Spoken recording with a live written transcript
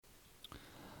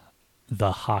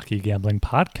The Hockey Gambling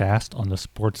Podcast on the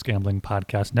Sports Gambling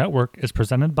Podcast Network is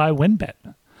presented by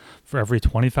WynnBET. For every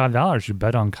 $25 you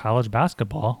bet on college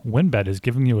basketball, WynnBET is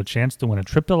giving you a chance to win a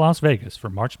trip to Las Vegas for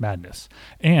March Madness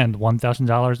and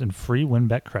 $1,000 in free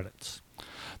WynnBET credits.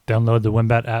 Download the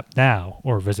WynnBET app now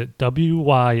or visit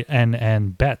wynnbet.com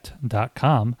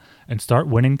and start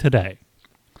winning today.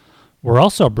 We're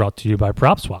also brought to you by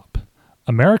PropSwap,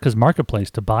 America's marketplace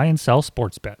to buy and sell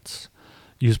sports bets.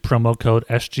 Use promo code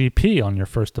SGP on your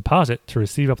first deposit to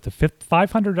receive up to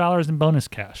 $500 in bonus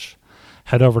cash.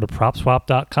 Head over to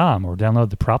PropSwap.com or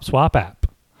download the PropSwap app.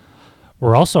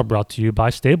 We're also brought to you by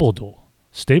StableDuel.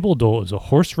 StableDuel is a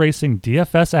horse racing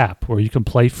DFS app where you can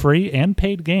play free and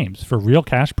paid games for real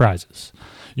cash prizes.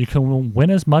 You can win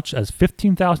as much as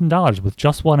 $15,000 with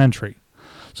just one entry.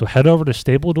 So head over to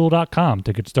StableDuel.com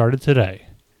to get started today.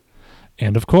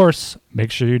 And of course, make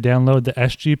sure you download the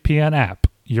SGPN app,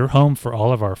 your home for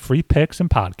all of our free picks and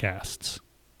podcasts.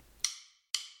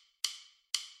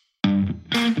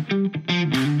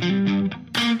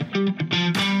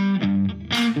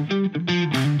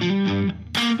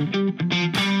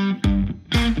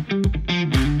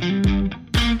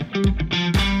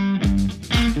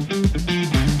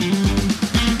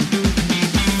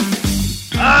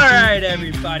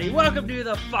 Everybody, welcome to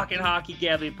the fucking Hockey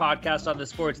Gambling Podcast on the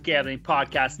Sports Gambling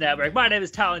Podcast Network. My name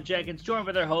is Talon Jenkins, joined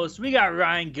with our hosts. We got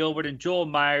Ryan Gilbert and Joel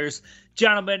Myers.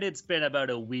 Gentlemen, it's been about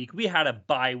a week. We had a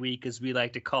bye week, as we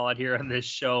like to call it here on this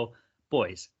show.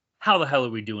 Boys, how the hell are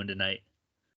we doing tonight?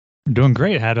 Doing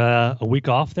great. Had a week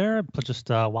off there, but just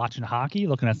watching hockey,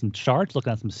 looking at some charts,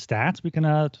 looking at some stats. We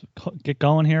can get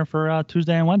going here for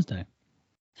Tuesday and Wednesday.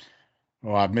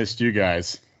 Well, I've missed you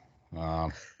guys.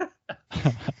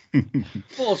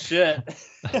 Bullshit.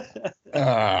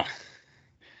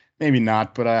 Maybe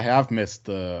not, but I have missed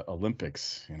the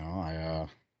Olympics. You know, I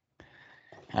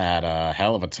had a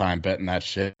hell of a time betting that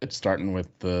shit. Starting with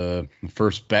the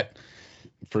first bet,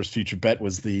 first future bet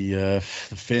was the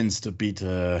Finns to beat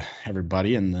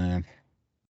everybody in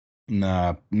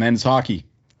the men's hockey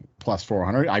plus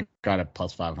 400. I got it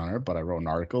plus 500, but I wrote an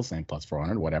article saying plus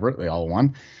 400, whatever. They all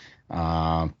won.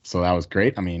 So that was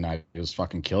great. I mean, I just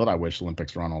fucking killed it. I wish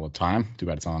Olympics were on all the time. Too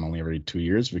bad it's on only every 2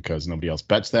 years because nobody else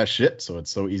bets that shit. So it's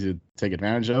so easy to take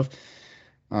advantage of.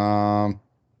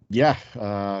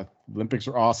 Olympics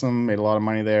were awesome. Made a lot of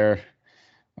money there.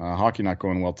 Hockey not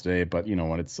going well today, but you know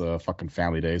what? It's a fucking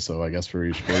family day. So I guess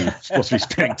we're supposed to be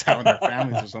spending time with our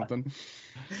families or something.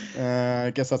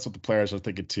 I guess that's what the players are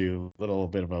thinking too. A little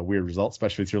bit of a weird result,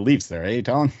 especially with your Leafs there. Hey,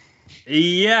 Talon?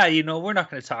 Yeah, you know, we're not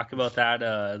going to talk about that.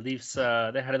 Leafs, they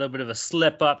had a little bit of a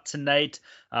slip up tonight.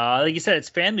 Like you said, it's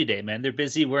family day, man. They're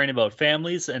busy worrying about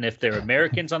families. And if they're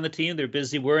Americans on the team, they're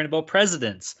busy worrying about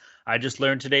presidents. I just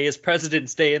learned today is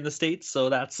President's Day in the States. So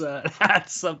that's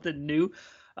something new.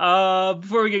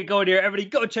 Before we get going here, everybody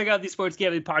go check out the Sports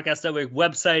Gambling Podcast Network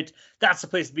website. That's the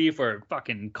place to be for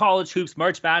fucking college hoops,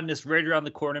 March Madness right around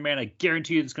the corner, man. I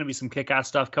guarantee you there's going to be some kick-ass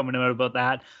stuff coming out about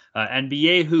that.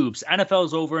 NBA hoops.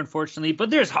 NFL's over, unfortunately, but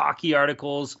there's hockey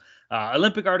articles.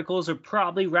 Olympic articles are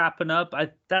probably wrapping up.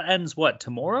 That ends, what,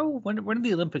 tomorrow? When are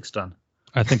the Olympics done?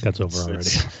 I think that's over already.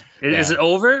 Is it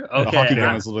over? Okay. The hockey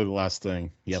game is literally the last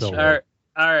thing. Yes, sir.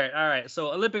 All right.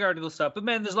 So Olympic article stuff. But,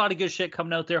 man, there's a lot of good shit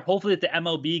coming out there. Hopefully, if the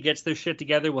MLB gets their shit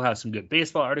together, we'll have some good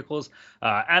baseball articles,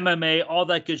 MMA, all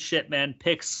that good shit, man.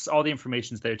 Picks, all the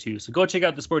information's there, too. So go check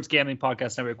out the Sports Gambling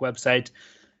Podcast Network website.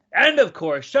 And, of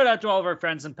course, shout out to all of our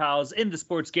friends and pals in the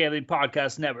Sports Gambling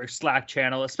Podcast Network Slack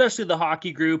channel, especially the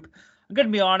hockey group. I'm going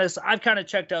to be honest, I've kind of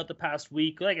checked out the past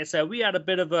week. Like I said, we had a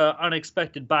bit of an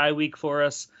unexpected bye week for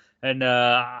us. And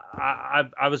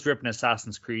I was ripping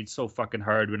Assassin's Creed so fucking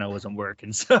hard when I wasn't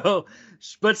working. So,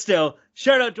 but still,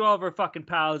 shout out to all of our fucking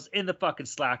pals in the fucking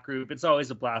Slack group. It's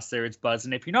always a blast there. It's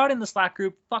buzzing. If you're not in the Slack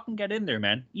group, fucking get in there,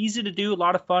 man. Easy to do, a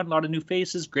lot of fun, a lot of new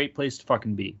faces. Great place to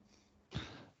fucking be.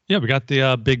 Yeah, we got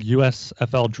the big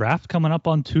USFL draft coming up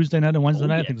on Tuesday night and Wednesday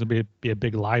night. Yeah. I think it'll be a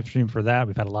big live stream for that.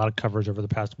 We've had a lot of coverage over the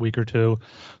past week or two.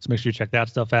 So make sure you check that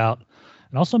stuff out.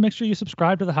 And also make sure you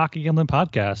subscribe to the Hockey Gambling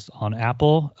Podcast on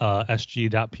Apple,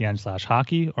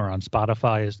 sg.pn/hockey, or on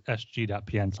Spotify is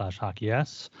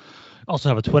sg.pn/hockeys. Also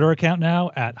have a Twitter account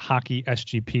now at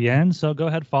HockeySGPN. So go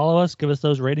ahead, follow us, give us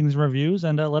those ratings and reviews,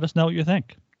 and let us know what you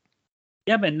think.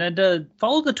 Yeah, man, and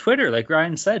follow the Twitter, like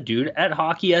Ryan said, dude, at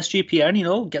HockeySGPN. You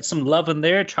know, get some love in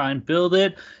there, try and build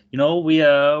it. You know,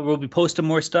 we'll be posting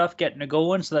more stuff, getting it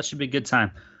going, so that should be a good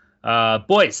time.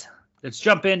 Boys, let's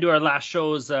jump into our last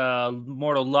show's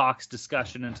Mortal Locks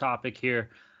discussion and topic here.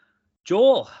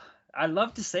 Joel, I'd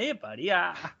love to say it, buddy.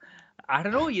 I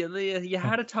don't know. You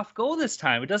had a tough go this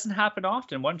time. It doesn't happen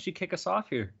often. Why don't you kick us off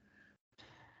here?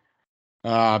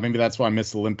 Maybe that's why I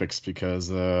missed the Olympics, because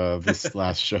this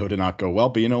last show did not go well.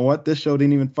 But you know what? This show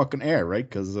didn't even fucking air, right?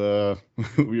 Because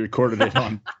we recorded it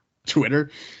on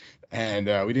Twitter, and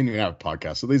we didn't even have a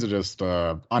podcast. So these are just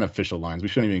unofficial lines. We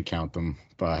shouldn't even count them.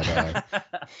 But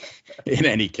in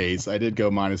any case, I did go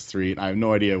 -3. I have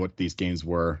no idea what these games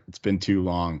were. It's been too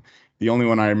long. The only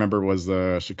one I remember was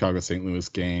the Chicago-St. Louis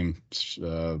game.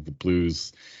 The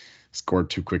Blues scored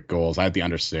 2 quick goals. I had the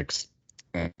under 6,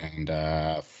 and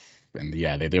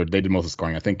yeah, they did most of the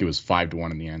scoring. I think it was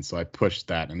 5-1 in the end. So I pushed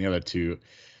that. And the other two,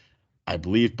 I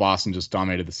believe Boston just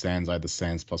dominated the Sens. I had the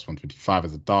Sens +155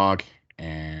 as a dog.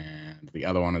 And the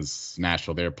other one is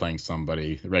Nashville. They're playing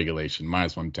somebody, regulation,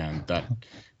 -110. That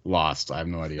lost. I have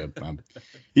no idea.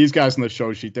 These guys on the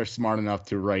show sheet, they're smart enough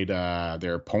to write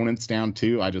their opponents down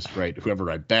too. I just write whoever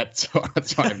I bet. So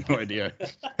that's why I have no idea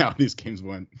how these games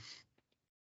went.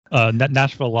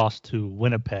 Nashville lost to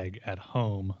Winnipeg at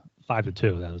home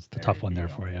 5-2. That was the tough one there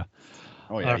for you.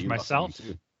 Oh yeah. For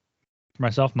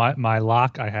myself, my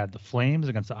lock, I had the Flames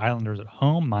against the Islanders at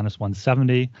home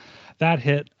 -170. That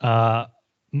hit.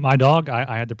 My dog,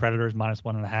 I had the Predators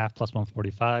 -1.5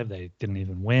 +145. They didn't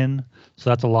even win, so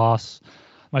that's a loss.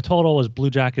 My total was Blue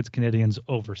Jackets Canadiens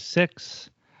over 6.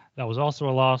 That was also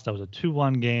a loss. That was a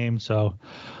 2-1 game. So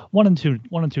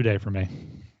 1-2 day for me.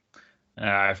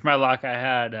 For my lock, I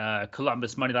had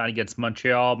Columbus moneyline against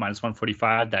Montreal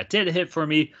 -145. That did hit for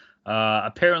me.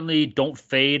 Apparently, don't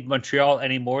fade Montreal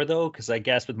anymore though, because I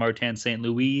guess with Martin St.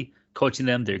 Louis coaching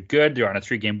them, they're good. They're on a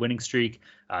 3-game winning streak.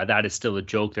 That is still a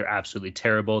joke. They're absolutely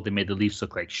terrible. They made the Leafs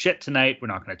look like shit tonight. We're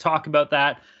not going to talk about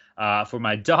that. For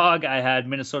my dog, I had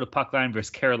Minnesota puck line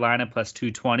versus Carolina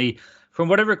 +220. From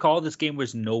what I recall, this game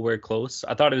was nowhere close.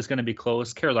 I thought it was going to be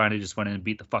close. Carolina just went in and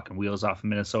beat the fucking wheels off of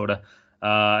Minnesota.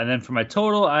 And then for my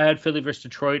total, I had Philly versus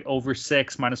Detroit over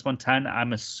 6 -110.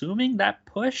 I'm assuming that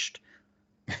pushed.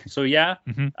 So yeah,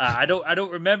 I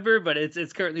don't remember, but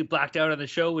it's currently blacked out on the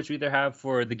show, which we either have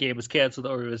for the game was canceled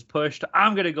or it was pushed.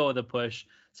 I'm gonna go with a push.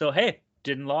 So hey,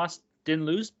 didn't lose,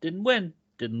 didn't win,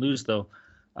 didn't lose though.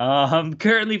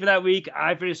 Currently for that week,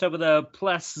 I finished up with a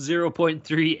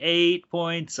 +0.38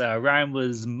 points. Ryan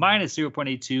was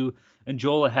 -0.82, and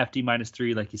Joel a hefty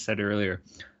 -3, like you said earlier.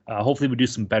 Hopefully we do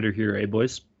some better here, eh,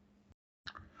 boys?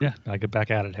 Yeah, I get back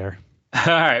at it here.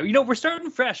 All right, we're starting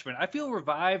fresh, man. I feel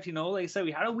revived. Like I said,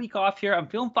 we had a week off here. I'm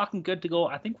feeling fucking good to go.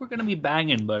 I think we're gonna be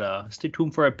banging, but stay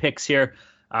tuned for our picks here.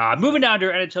 Moving down to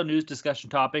our NHL news discussion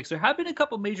topics. There have been a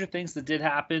couple major things that did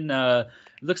happen. It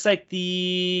looks like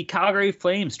the Calgary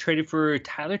Flames traded for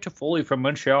Tyler Toffoli from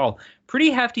Montreal.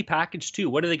 Pretty hefty package too.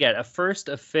 What did they get? A first,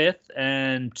 a fifth,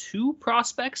 and 2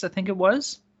 prospects, I think it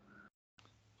was.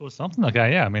 It was something like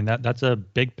that, yeah. I mean, that's a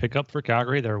big pickup for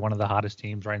Calgary. They're one of the hottest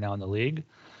teams right now in the league.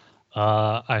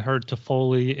 I heard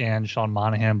Toffoli and Sean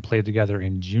Monahan played together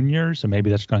in junior, so maybe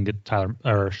that's going to get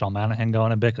Sean Monahan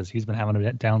going a bit because he's been having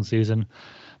a down season.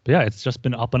 But yeah, it's just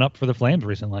been up and up for the Flames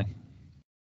recently.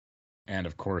 And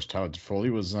of course, Tyler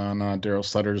Toffoli was on Daryl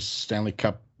Sutter's Stanley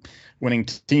Cup winning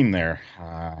team there.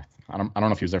 I don't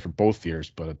know if he was there for both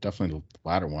years, but definitely the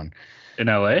latter one. In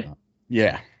LA?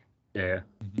 Yeah.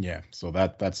 Yeah. So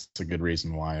that's a good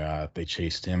reason why they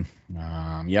chased him.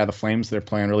 The Flames, they're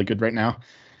playing really good right now.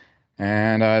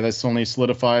 And this only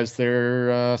solidifies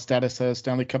their status as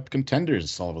Stanley Cup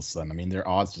contenders all of a sudden. I mean, their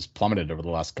odds just plummeted over the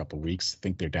last couple of weeks. I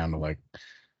think they're down to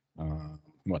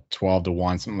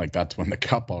 12-1, something like that, to win the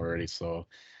cup already. So,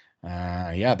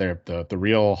 they're the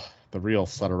real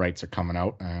Sutterites are coming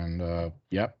out, and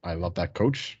I love that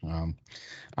coach.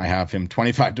 I have him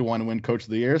 25-1 to win Coach of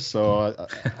the Year. So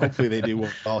hopefully they do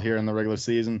well here in the regular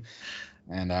season,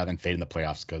 and then fade in the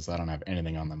playoffs because I don't have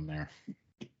anything on them there.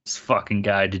 This fucking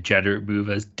guy, degenerate move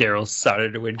as Daryl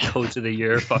Sutter to win Coach of the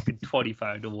Year, fucking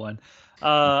 25-1.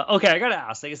 Okay, I gotta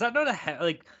ask, is that not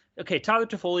Tyler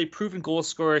Toffoli, proven goal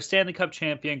scorer, Stanley Cup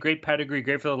champion, great pedigree,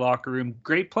 great for the locker room,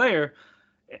 great player.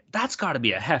 That's got to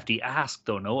be a hefty ask,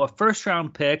 though. No, a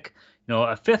first-round pick,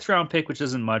 a fifth-round pick, which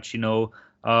isn't much.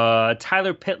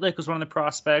 Tyler Pitlick was one of the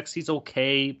prospects. He's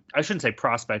okay. I shouldn't say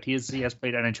prospect. He has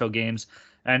played NHL games.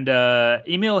 And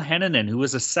Emil Heinonen, who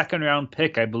was a second-round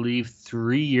pick, I believe,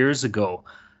 3 years ago.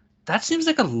 That seems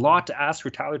like a lot to ask for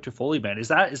Tyler Toffoli, man. Is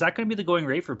that going to be the going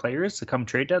rate for players to come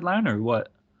trade deadline, or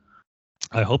what?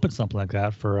 I hope it's something like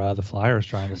that for the Flyers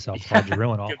trying to sell Claude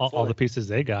Giroux and all the pieces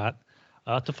they got.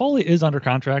 Toffoli is under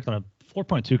contract on a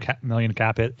 $4.2 million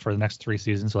cap hit for the next 3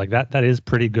 seasons. So that is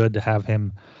pretty good to have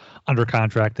him under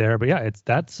contract there. But yeah,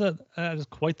 that's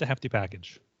quite the hefty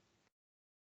package.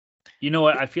 You know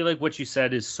what? I feel like what you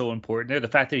said is so important there. The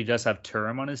fact that he does have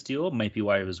term on his deal might be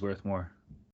why it was worth more.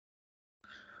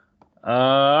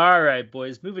 All right,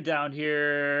 boys, moving down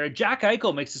here. Jack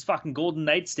Eichel makes his fucking Golden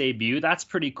Knights debut. That's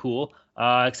pretty cool.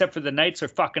 Except for the Knights are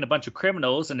fucking a bunch of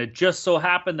criminals, and it just so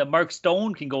happened that Mark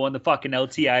Stone can go on the fucking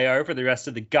LTIR for the rest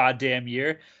of the goddamn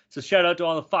year. So shout out to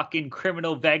all the fucking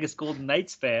criminal Vegas Golden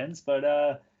Knights fans.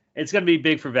 But it's gonna be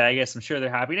big for Vegas. I'm sure they're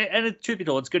happy. And truth be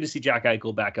told, it's good to see Jack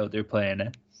Eichel back out there playing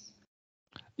it.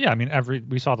 Yeah, I mean,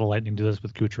 we saw the Lightning do this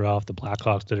with Kucherov. The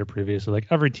Blackhawks did it previously. Like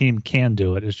every team can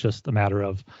do it. It's just a matter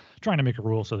of trying to make a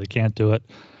rule so they can't do it.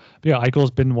 But yeah,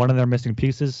 Eichel's been one of their missing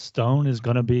pieces. Stone is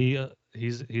going to be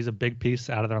he's a big piece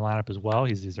out of their lineup as well.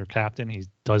 He's their captain. He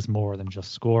does more than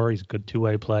just score. He's a good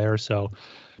two-way player. So,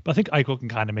 but I think Eichel can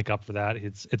kind of make up for that.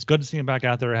 It's good to see him back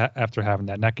out there after having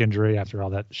that neck injury, after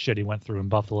all that shit he went through in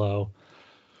Buffalo.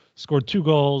 Scored 2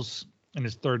 goals in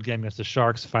his third game against the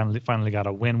Sharks. Finally got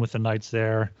a win with the Knights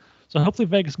there. So hopefully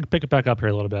Vegas can pick it back up here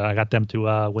a little bit. I got them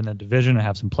to win the division and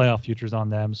have some playoff futures on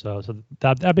them. So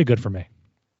that'd be good for me.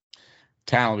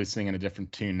 Talon will be singing a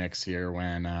different tune next year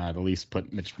when the Leafs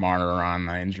put Mitch Marner on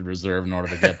the injured reserve in order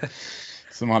to get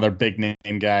some other big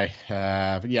name guy.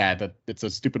 But yeah, it's a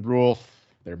stupid rule.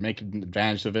 They're making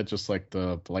advantage of it, just like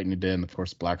the Lightning did, and of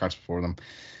course the Blackhawks before them.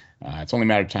 It's only a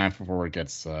matter of time before it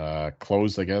gets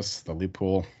closed, I guess, the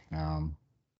loophole.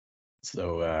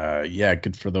 Yeah,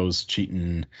 good for those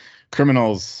cheating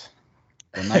criminals,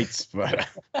 the Knights, but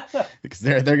because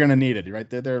they're gonna need it, right?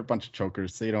 They're a bunch of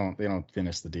chokers. They don't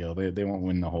finish the deal. They won't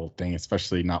win the whole thing,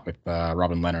 especially not with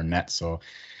Robin Leonard net. So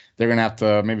they're gonna have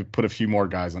to maybe put a few more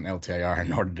guys on LTIR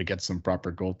in order to get some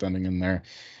proper goaltending in there.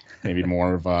 Maybe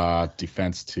more of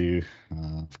defense too.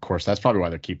 Of course, that's probably why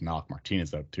they're keeping Alec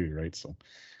Martinez out too, right? So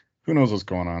who knows what's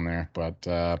going on there? But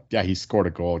yeah, he scored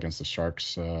a goal against the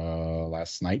Sharks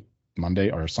last night, Monday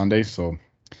or Sunday. So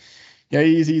yeah,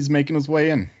 he's making his way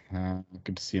in.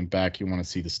 Good to see him back. You want to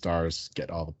see the Stars get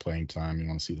all the playing time. You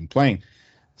want to see them playing.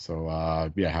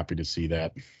 So yeah, happy to see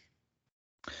that.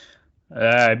 All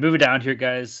right, moving down here,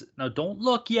 guys. Now, don't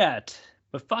look yet,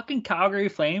 but fucking Calgary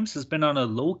Flames has been on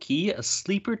a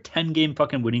sleeper 10-game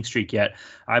fucking winning streak yet.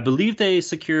 I believe they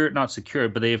not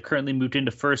secured, but they have currently moved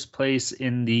into first place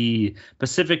in the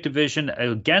Pacific Division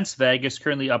against Vegas,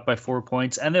 currently up by 4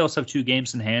 points, and they also have 2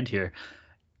 games in hand here.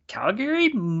 Calgary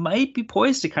might be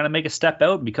poised to kind of make a step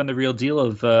out and become the real deal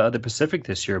of the Pacific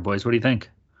this year, boys. What do you think?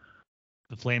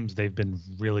 The Flames, they've been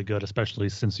really good, especially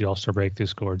since the All-Star break. They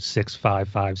scored 6-5,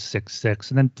 5-6-6,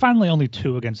 and then finally only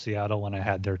 2 against Seattle when I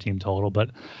had their team total.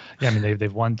 But yeah, I mean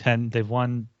they've won 10. They've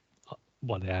won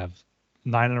what, they have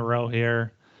 9 in a row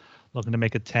here, looking to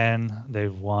make it 10.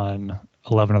 They've won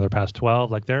 11 of their past 12.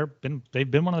 Like they've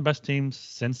been one of the best teams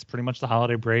since pretty much the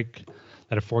holiday break.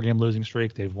 At a 4-game losing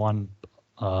streak, they've won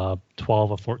 12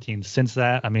 of 14 since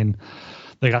that. I mean,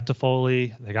 they got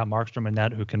Toffoli, they got Markstrom and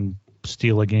net, who can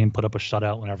steal a game, put up a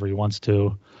shutout whenever he wants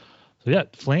to. So yeah,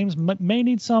 Flames may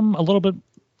need a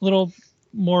little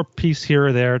more piece here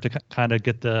or there to kind of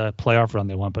get the playoff run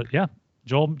they want. But yeah,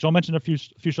 Joel mentioned a few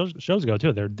shows ago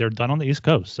too. They're done on the East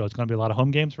Coast, so it's going to be a lot of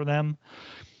home games for them.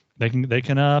 They can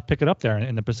pick it up there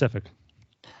in the Pacific.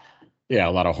 Yeah,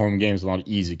 a lot of home games, a lot of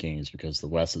easy games because the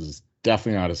West is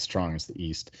definitely not as strong as the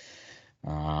East.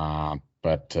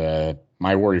 But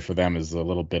my worry for them is a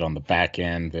little bit on the back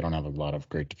end. They don't have a lot of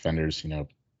great defenders. You know,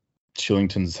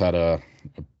 Shillington's had a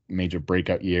major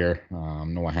breakout year.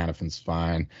 Noah Hannafin's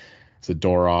fine.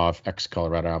 Zadorov,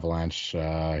 ex-Colorado Avalanche.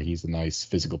 He's a nice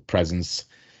physical presence.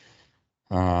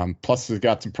 Plus, they've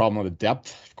got some problem with the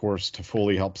depth. Of course,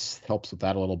 Toffoli helps with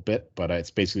that a little bit, but it's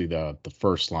basically the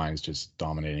first line is just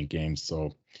dominating games.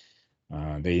 So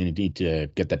they need to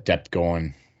get that depth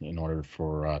going in order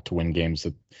for to win games.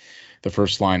 That the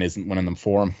first line isn't winning them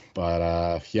for them.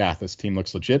 But yeah, this team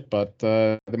looks legit, but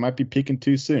they might be peaking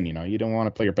too soon. You know, you don't want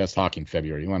to play your best hockey in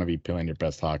February. You want to be playing your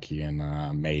best hockey in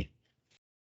May.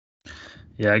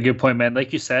 Yeah, good point, man.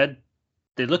 Like you said,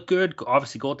 they look good.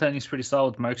 Obviously, goaltending is pretty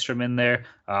solid with Markstrom in there.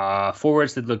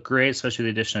 Forwards, they look great, especially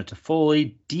the addition of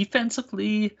Toffoli.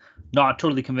 Defensively, not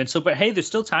totally convinced. So, but hey, there's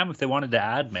still time if they wanted to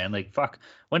add, man. Like, fuck,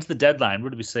 when's the deadline? What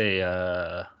did we say?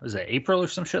 Was it April or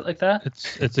some shit like that?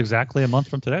 It's exactly a month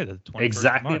from today. The 21st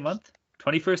exactly of March. A month.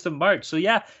 21st of March. So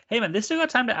yeah, hey man, they still got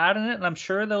time to add in it, and I'm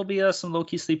sure there'll be some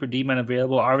low-key sleeper D-men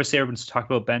available. Obviously, everyone's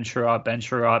talking about Ben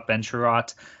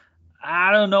Sherratt.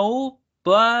 I don't know.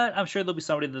 But I'm sure there'll be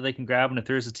somebody that they can grab, and if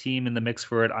there's a team in the mix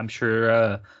for it, I'm sure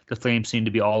the Flames seem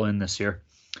to be all in this year.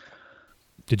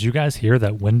 Did you guys hear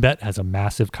that WinBet has a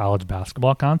massive college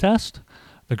basketball contest?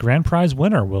 The grand prize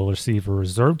winner will receive a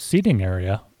reserved seating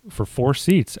area for 4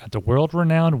 seats at the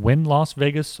world-renowned Wynn Las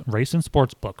Vegas Race and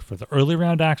Sportsbook for the early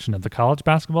round action of the college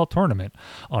basketball tournament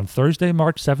on Thursday,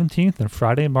 March 17th and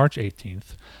Friday, March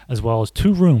 18th, as well as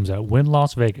 2 rooms at Wynn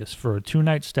Las Vegas for a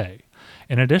 2-night stay.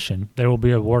 In addition, they will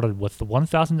be awarded with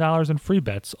 $1,000 in free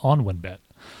bets on WynnBET.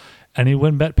 Any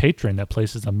WynnBET patron that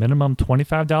places a minimum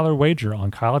 $25 wager on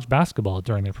college basketball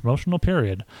during the promotional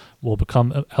period will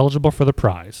become eligible for the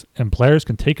prize, and players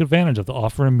can take advantage of the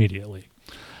offer immediately.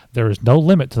 There is no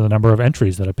limit to the number of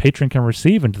entries that a patron can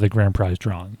receive into the grand prize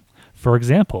drawing. For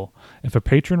example, if a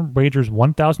patron wagers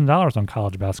 $1,000 on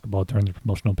college basketball during the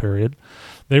promotional period,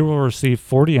 they will receive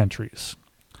 40 entries.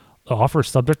 The offer is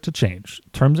subject to change.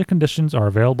 Terms and conditions are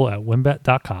available at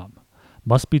wynnbet.com.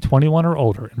 Must be 21 or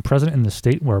older and present in the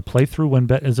state where a playthrough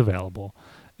WynnBET is available.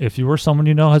 If you or someone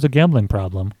you know has a gambling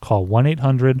problem, call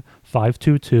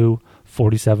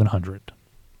 1-800-522-4700.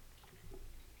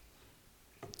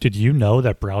 Did you know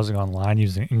that browsing online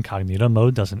using incognito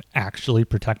mode doesn't actually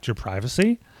protect your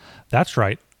privacy? That's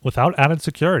right. Without added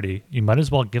security, you might as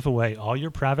well give away all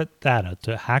your private data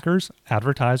to hackers,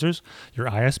 advertisers, your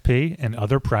ISP, and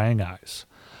other prying eyes.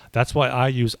 That's why I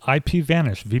use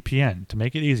IPVanish VPN to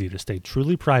make it easy to stay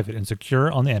truly private and secure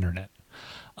on the internet.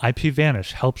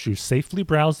 IPVanish helps you safely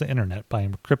browse the internet by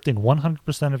encrypting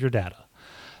 100% of your data.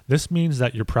 This means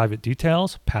that your private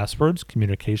details, passwords,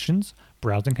 communications,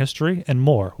 browsing history, and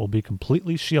more will be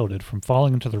completely shielded from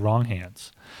falling into the wrong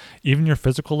hands. Even your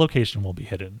physical location will be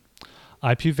hidden.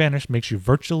 IPVanish makes you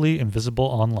virtually invisible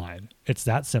online. It's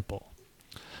that simple.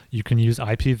 You can use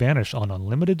IPVanish on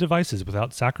unlimited devices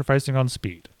without sacrificing on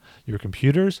speed. Your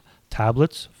computers,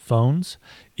 tablets, phones,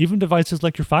 even devices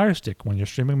like your Fire Stick when you're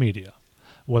streaming media.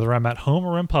 Whether I'm at home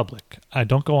or in public, I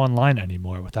don't go online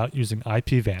anymore without using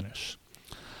IPVanish.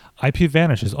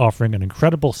 IPVanish is offering an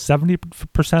incredible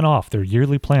 70% off their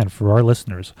yearly plan for our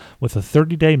listeners with a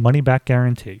 30-day money-back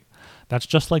guarantee. That's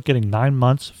just like getting 9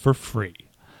 months for free.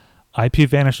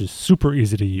 IPVanish is super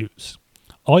easy to use.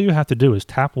 All you have to do is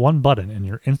tap one button and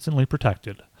you're instantly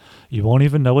protected. You won't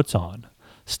even know it's on.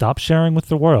 Stop sharing with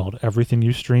the world everything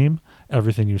you stream,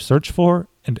 everything you search for,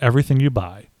 and everything you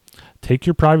buy. Take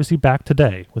your privacy back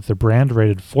today with the brand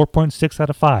rated 4.6 out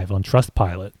of 5 on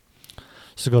Trustpilot.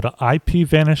 So go to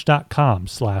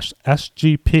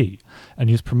ipvanish.com/SGP and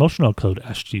use promotional code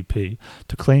SGP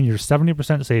to claim your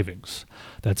 70% savings.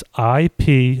 That's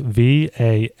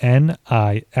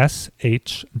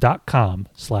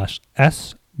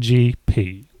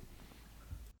ipvanish.com/SGP.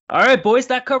 All right, boys,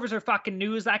 that covers our fucking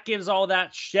news. That gives all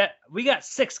that shit. We got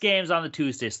 6 games on the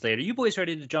Tuesday slate. Are you boys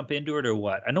ready to jump into it or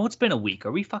what? I know it's been a week.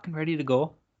 Are we fucking ready to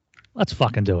go? Let's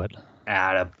fucking do it.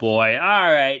 Attaboy.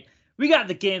 All right. We got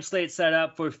the game slate set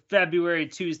up for February,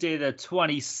 Tuesday, the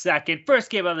 22nd.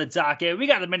 First game on the docket. We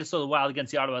got the Minnesota Wild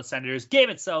against the Ottawa Senators. Game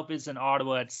itself is in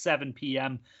Ottawa at 7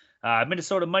 p.m.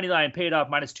 Minnesota moneyline paid off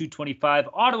 -225.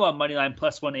 Ottawa moneyline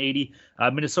 +180.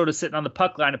 Minnesota sitting on the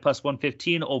puck line at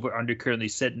 +115. Over under currently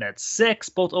sitting at 6.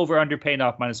 Both over under paying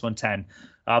off -110.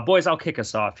 Boys, I'll kick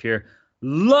us off here.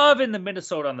 Loving the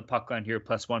Minnesota on the puck line here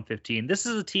 +115. This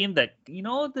is a team that,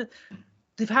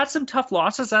 they've had some tough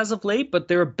losses as of late, but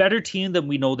they're a better team than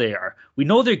we know they are. We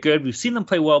know they're good. We've seen them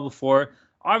play well before.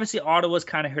 Obviously, Ottawa's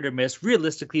kind of hit or miss.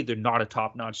 Realistically, they're not a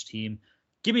top-notch team.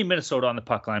 Give me Minnesota on the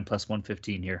puck line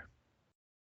 +115 here.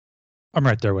 I'm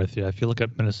right there with you. If you look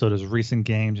at Minnesota's recent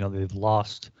games, they've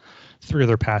lost 3 of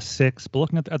their past 6. But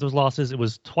looking at those losses, it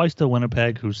was twice to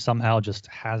Winnipeg, who somehow just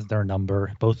has their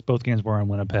number. Both games were in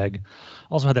Winnipeg.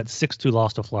 Also had that 6-2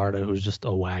 loss to Florida, who's just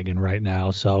a wagon right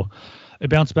now. So they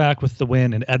bounced back with the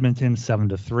win in Edmonton,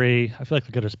 7-3. I feel like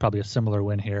they could have probably a similar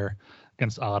win here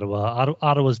against Ottawa.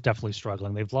 Ottawa's definitely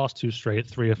struggling. They've lost 2 straight,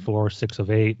 3 of 4, 6 of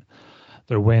 8.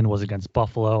 Their win was against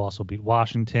Buffalo, also beat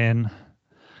Washington.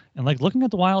 And looking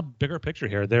at the Wild bigger picture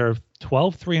here, they're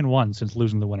 12-3-1 since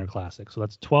losing the Winter Classic. So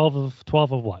that's 12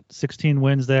 of what? 16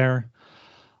 wins there.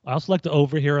 I also like the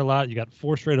over here a lot. You got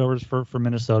 4 straight overs for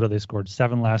Minnesota. They scored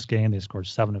 7 last game. They scored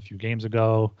 7 a few games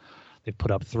ago. They put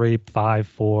up 3, 5,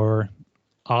 4.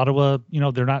 Ottawa,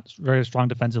 they're not very strong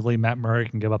defensively. Matt Murray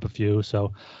can give up a few.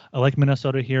 So I like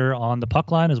Minnesota here on the puck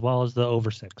line as well as the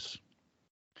over 6.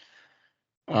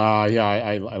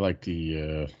 I like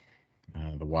the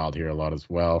Wild here a lot as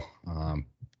well.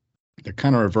 They're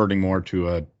kind of reverting more to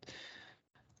a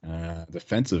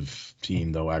defensive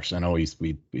team, though. Actually, I know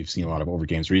we've seen a lot of over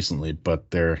games recently, but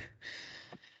they're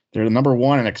the number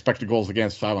 1 in expected goals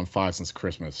against 5-on-5 since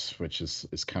Christmas, which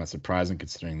is kind of surprising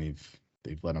considering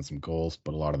they've let on some goals,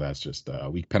 but a lot of that's just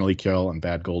weak penalty kill and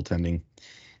bad goaltending.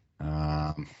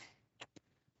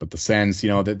 But the Sens,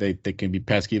 they can be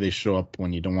pesky. They show up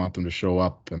when you don't want them to show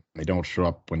up, and they don't show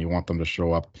up when you want them to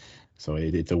show up. So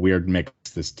it's a weird mix,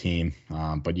 this team.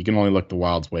 But you can only look the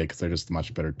Wild's way because they're just a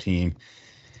much better team.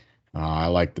 I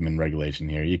like them in regulation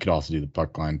here. You could also do the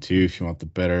puck line too if you want the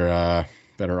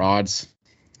better odds.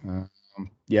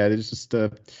 Yeah, there's just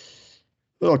a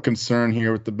little concern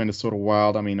here with the Minnesota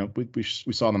Wild. I mean, we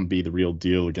saw them be the real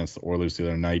deal against the Oilers the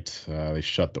other night. They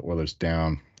shut the Oilers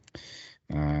down.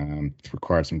 It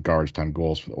required some garbage time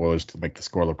goals for the Oilers to make the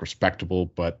score look respectable,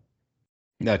 but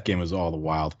that game was all the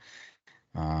Wild.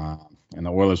 And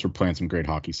the Oilers were playing some great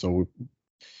hockey. So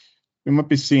we might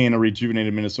be seeing a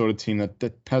rejuvenated Minnesota team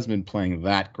that hasn't been playing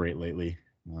that great lately.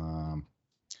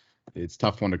 It's a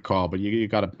tough one to call, but you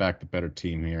got to back the better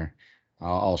team here.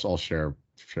 I'll share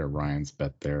Ryan's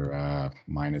bet there,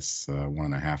 minus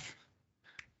 1.5.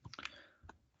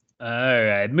 All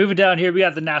right, moving down here, we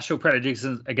have the Nashville Predators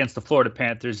against the Florida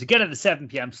Panthers. Again at the 7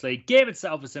 p.m. slate. Game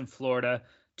itself is in Florida.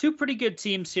 Two pretty good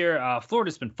teams here.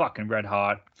 Florida's been fucking red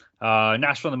hot.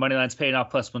 Nashville on the money line's paying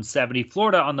off plus 170.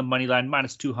 Florida on the money line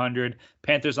minus 200.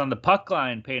 Panthers on the puck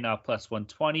line paying off plus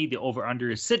 120. The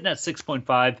over-under is sitting at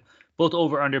 6.5. Both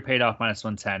over-under paid off minus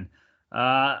 110.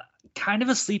 Kind of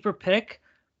a sleeper pick.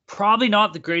 Probably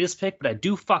not the greatest pick, but I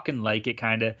do fucking like it,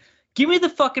 kind of. Give me the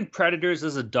fucking Predators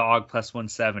as a dog plus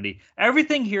 170.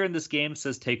 Everything here in this game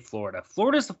says take Florida.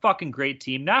 Florida's a fucking great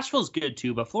team. Nashville's good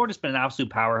too, but Florida's been an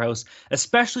absolute powerhouse,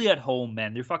 especially at home,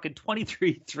 man. They're fucking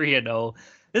 23-3-0.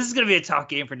 This is going to be a tough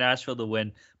game for Nashville to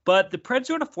win. But the Preds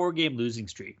are on a 4-game losing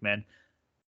streak, man.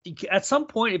 At some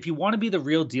point, if you want to be the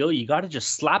real deal, you got to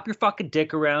just slap your fucking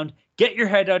dick around, get your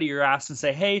head out of your ass and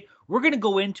say, hey, we're going to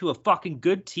go into a fucking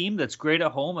good team that's great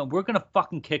at home, and we're going to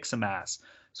fucking kick some ass.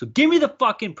 So give me the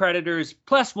fucking Predators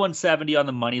plus 170 on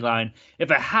the money line.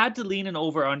 If I had to lean an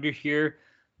over-under here,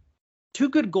 two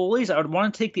good goalies, I would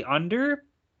want to take the under,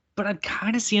 but I'm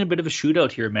kind of seeing a bit of a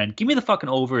shootout here, man. Give me the fucking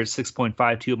over at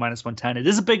 6.52 minus 110. It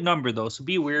is a big number, though, so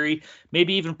be wary.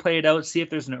 Maybe even play it out, see if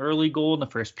there's an early goal in the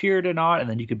first period or not, and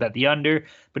then you could bet the under.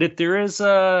 But if there is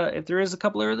a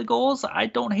couple of early goals, I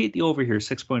don't hate the over here,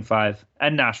 6.5,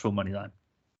 and Nashville money line.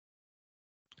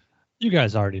 You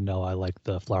guys already know I like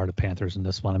the Florida Panthers in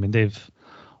this one. I mean, they've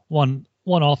won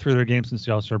all three of their games since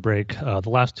the All-Star break. The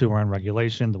last two were in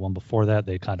regulation. The one before that,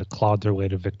 they kind of clawed their way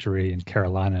to victory in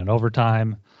Carolina in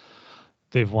overtime.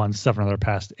 They've won 7 of their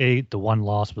past 8. The one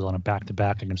loss was on a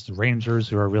back-to-back against the Rangers,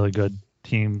 who are a really good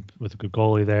team with a good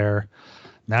goalie there.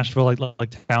 Nashville,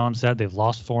 like Talon said, they've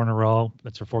lost 4 in a row.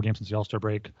 That's their 4 games since the All-Star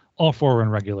break. All 4 were in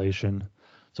regulation.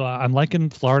 So I'm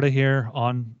liking Florida here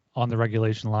on the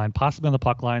regulation line, possibly on the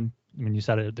puck line. I mean, you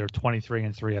said it, they're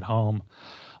 23-3 at home.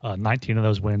 19 of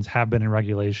those wins have been in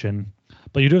regulation.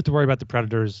 But you do have to worry about the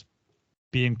Predators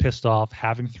being pissed off,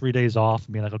 having 3 days off,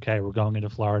 and being like, okay, we're going into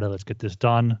Florida. Let's get this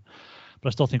done. But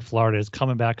I still think Florida is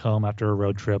coming back home after a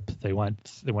road trip. They went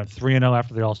 3-0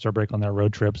 after the All-Star break on their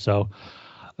road trip. So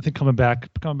I think coming back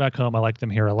home, I like them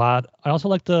here a lot. I also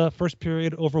like the first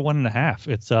period over 1.5.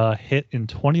 It's a hit in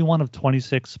 21 of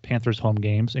 26 Panthers home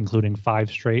games, including 5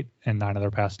 straight and 9 of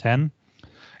their past 10.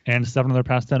 And 7 of their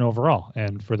past 10 overall.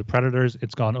 And for the Predators,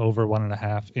 it's gone over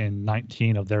 1.5 in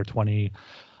 19 of their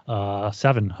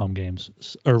 27 home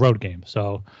games or road games.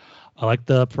 So I like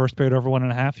the first period over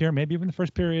 1.5 here. Maybe even the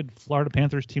first period Florida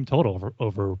Panthers team total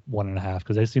over 1.5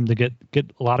 because they seem to get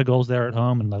a lot of goals there at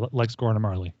home and I like scoring them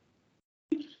early.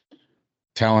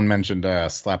 Talon mentioned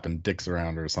slapping dicks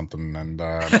around or something, and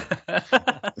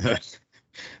that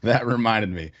reminded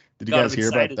me. Did you guys hear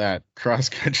about that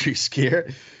cross-country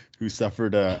skier who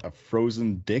suffered a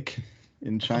frozen dick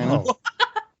in China?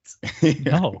 Yeah.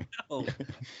 No.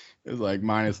 It was like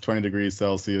minus 20 degrees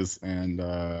Celsius, and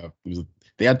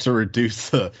they had to reduce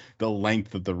the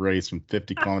length of the race from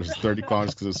 50 kilometers to 30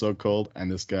 kilometers because it was so cold,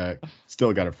 and this guy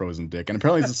still got a frozen dick. And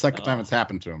apparently it's the second time it's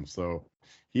happened to him, so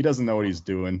he doesn't know what he's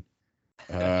doing.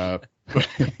 But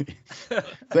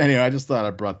so anyway, I just thought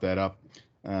I brought that up.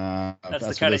 That's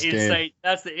the kind of insight. Game.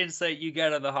 That's the insight you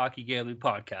get on the Hockey Gambling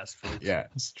Podcast. Folks. Yeah,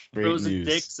 frozen news.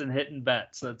 dicks and hitting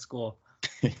bets. That's cool.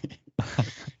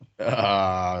 Yeah,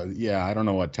 I don't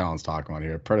know what Talon's talking about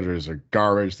here. Predators are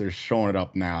garbage. They're showing it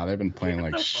up now. They've been playing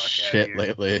like shit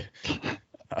lately.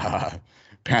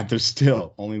 Panthers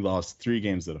still only lost 3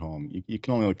 games at home. You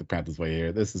can only look the Panthers way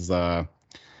here. This is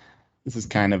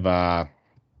kind of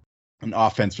an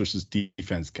offense versus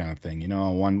defense kind of thing. You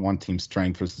know, one team's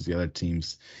strength versus the other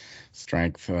team's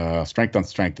strength. Strength on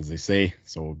strength, as they say.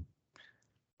 So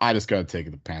I just got to take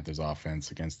the Panthers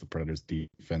offense against the Predators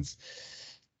defense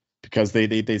because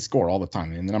they score all the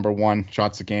time. And the number 1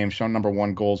 shots a game, showing number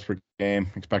 1 goals per game,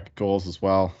 expected goals as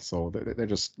well. So they're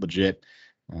just legit,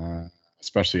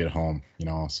 especially at home, you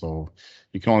know. So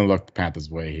you can only look the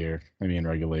Panthers way here, maybe in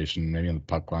regulation, maybe in the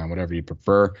puck line, whatever you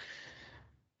prefer.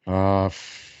 Yeah,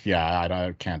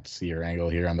 I can't see your angle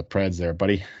here on the Preds there,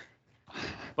 buddy.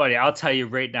 Buddy, I'll tell you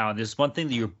right now, there's one thing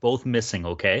that you're both missing,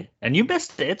 okay? And you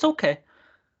missed it. It's okay.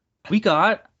 We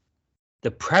got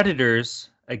the Predators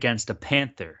against a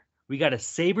Panther. We got a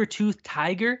saber-toothed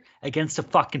tiger against a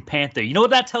fucking panther. You know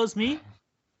what that tells me?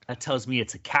 That tells me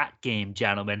it's a cat game,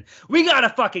 gentlemen. We got a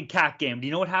fucking cat game. Do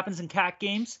you know what happens in cat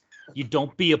games? You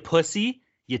don't be a pussy,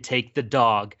 you take the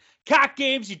dog. Cat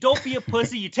games, you don't be a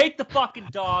pussy, you take the fucking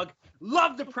dog.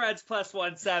 Love the Preds plus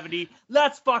 170.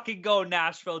 Let's fucking go,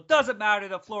 Nashville. Doesn't matter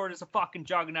that Florida's a fucking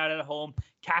juggernaut at home.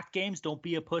 Cat games, don't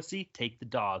be a pussy, take the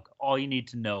dog. All you need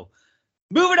to know.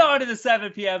 Moving on to the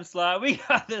 7 p.m. slot, we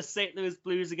got the St. Louis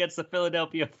Blues against the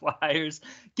Philadelphia Flyers.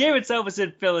 Game itself is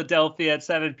in Philadelphia at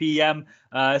 7 p.m.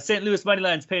 St. Louis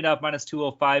moneyline's paid off minus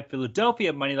 205.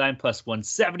 Philadelphia moneyline plus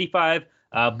 175.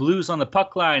 Blues on the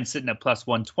puck line sitting at plus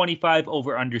 125.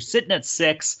 Over under sitting at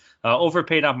 6. Over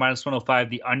paid off minus 105.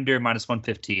 The under minus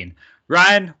 115.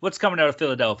 Ryan, what's coming out of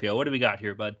Philadelphia? What do we got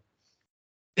here, bud?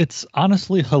 It's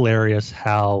honestly hilarious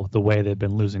how the way they've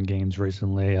been losing games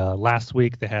recently. Last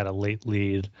week they had a late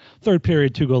lead, third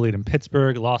period 2-goal lead in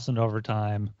Pittsburgh, lost in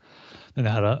overtime. Then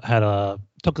they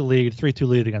took a lead, 3-2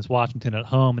 lead against Washington at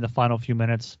home in the final few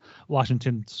minutes.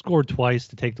 Washington scored twice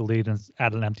to take the lead and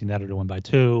add an empty netter to win by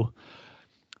 2.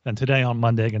 Then today on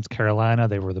Monday against Carolina,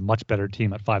 they were the much better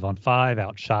team at 5-on-5,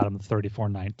 outshot them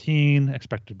 34-19,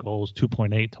 expected goals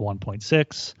 2.8 to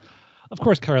 1.6. Of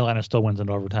course, Carolina still wins in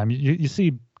overtime. You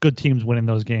see good teams winning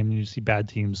those games, and you see bad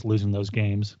teams losing those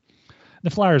games. The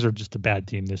Flyers are just a bad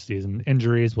team this season.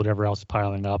 Injuries, whatever else is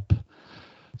piling up.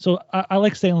 So I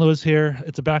like St. Louis here.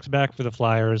 It's a back-to-back for the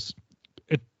Flyers.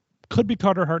 It could be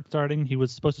Carter Hart starting. He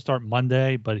was supposed to start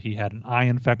Monday, but he had an eye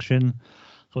infection.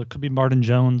 So it could be Martin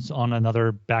Jones on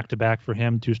another back-to-back for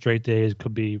him, 2 straight days. It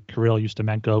could be Kirill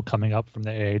Ustimenko coming up from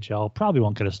the AHL. Probably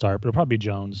won't get a start, but it'll probably be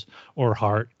Jones or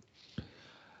Hart.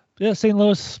 Yeah, St.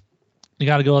 Louis, you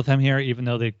got to go with them here, even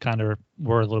though they kind of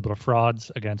were a little bit of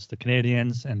frauds against the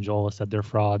Canadians, and Joel has said they're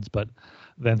frauds, but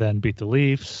then beat the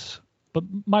Leafs. But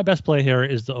my best play here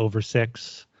is the over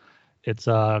 6. It's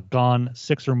gone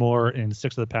 6 or more in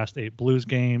 6 of the past 8 Blues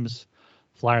games.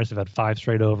 Flyers have had 5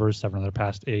 straight overs, 7 of their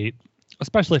past 8,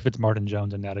 especially if it's Martin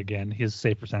Jones in that again. His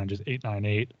save percentage is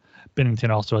 .898.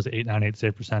 Binnington also has an .898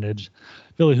 save percentage.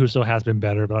 Ville Husso has been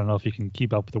better, but I don't know if he can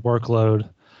keep up with the workload.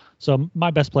 So my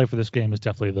best play for this game is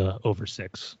definitely the over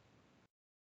 6.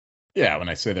 Yeah, when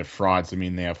I say they're frauds, I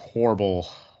mean they have horrible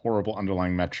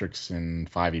underlying metrics in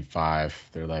 5v5.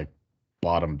 They're like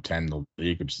bottom 10 in the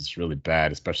league, which is really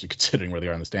bad, especially considering where they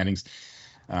are in the standings.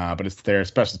 But it's their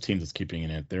special teams that's keeping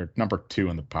it. They're number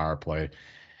 2 in the power play,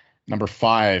 number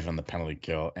 5 on the penalty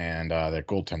kill, and their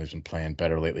goaltender's been playing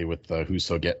better lately with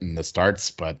Husso getting the starts.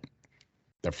 But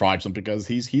they're fraudulent because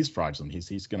he's fraudulent.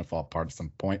 He's going to fall apart at some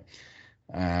point.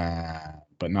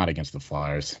 But not against the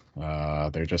Flyers.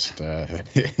 They're just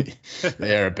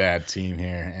they're a bad team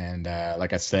here, and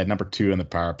like I said, number 2 in the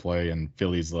power play, and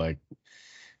Philly's like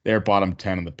they're bottom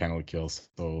 10 in the penalty kills.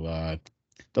 So it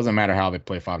doesn't matter how they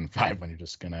play 5-5 when you're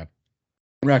just gonna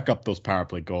rack up those power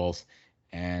play goals.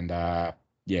 And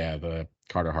the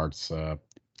Carter Hart's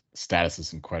status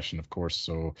is in question, of course.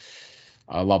 So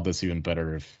I love this even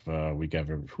better if we get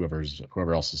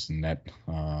whoever else is in net.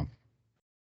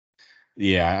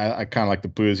 Yeah, I kind of like the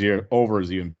Blues here. Over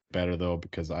is even better, though,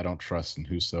 because I don't trust in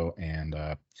Husso, and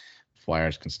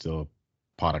Flyers can still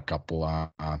pot a couple.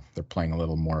 They're playing a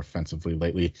little more offensively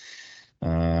lately.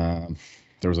 There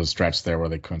was a stretch there where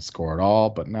they couldn't score at all,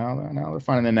 but now they're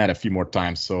finding the net a few more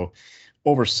times. So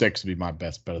over 6 would be my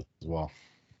best bet as well.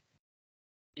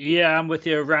 Yeah, I'm with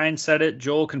you. Ryan said it.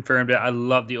 Joel confirmed it. I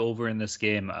love the over in this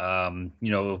game.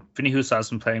 Vinny Husso's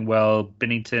been playing well.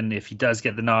 Binnington, if he does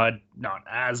get the nod, not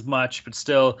as much, but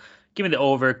still, give me the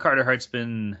over. Carter Hart's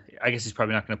been, I guess he's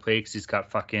probably not going to play because he's got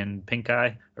fucking pink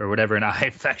eye or whatever an eye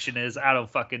infection is. I don't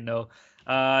fucking know.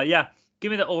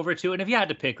 Give me the over too. And if you had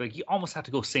to pick, like, you almost have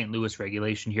to go St. Louis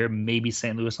regulation here. Maybe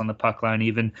St. Louis on the puck line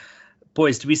even.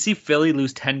 Boys, do we see Philly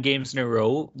lose 10 games in a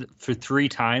row for 3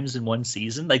 times in one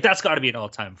season? Like, that's got to be an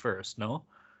all-time first, no?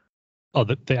 Oh,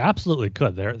 they absolutely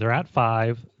could. They're at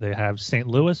 5. They have St.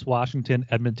 Louis, Washington,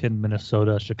 Edmonton,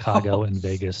 Minnesota, Chicago, and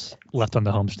Vegas left on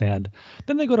the homestand.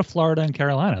 Then they go to Florida and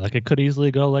Carolina. Like, it could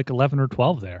easily go like 11 or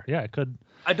 12 there. Yeah, it could.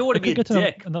 I don't want to be a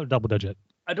dick. Another double digit.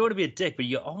 I don't want to be a dick, but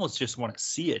you almost just want to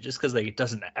see it just because like it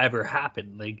doesn't ever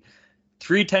happen. Like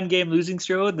 3 10-game losing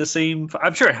streak in the same.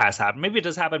 I'm sure it has happened. Maybe it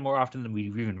does happen more often than we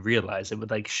even realize it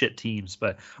with like shit teams.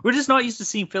 But we're just not used to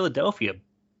seeing Philadelphia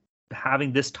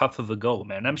having this tough of a go,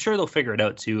 man. I'm sure they'll figure it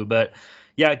out too. But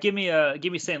yeah, give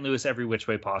me St. Louis every which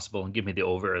way possible, and give me the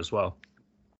over as well.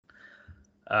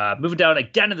 Moving down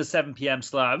again to the 7 p.m.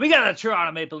 slot, we got the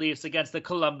Toronto Maple Leafs against the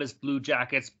Columbus Blue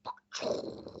Jackets.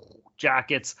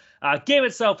 Game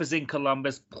itself is in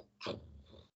Columbus.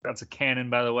 That's a cannon,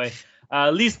 by the way.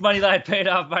 Leafs money line paid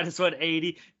off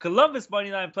 -180. Columbus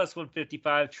money line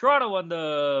 +155. Toronto won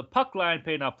the puck line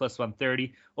paying off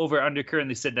 +130. Over under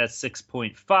currently sitting at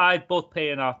 6.5. Both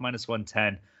paying off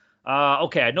 -110.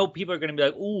 Okay, I know people are going to be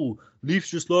like, "Ooh, Leafs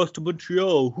just lost to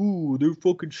Montreal. Ooh, they're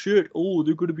fucking shit. Oh,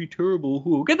 they're going to be terrible.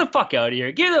 Ooh, get the fuck out of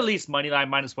here. Give the Leafs money line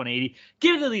 -180.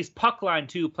 Give the Leafs puck line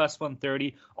too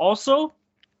 +130. Also,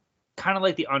 kind of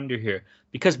like the under here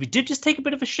because we did just take a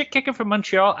bit of a shit kicking from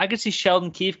Montreal. I could see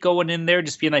Sheldon Keefe going in there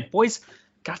just being like, boys,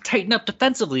 got to tighten up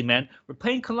defensively, man. We're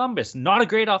playing Columbus, not a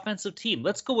great offensive team.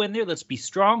 Let's go in there. Let's be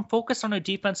strong. Focus on our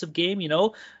defensive game,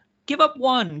 Give up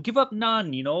one, give up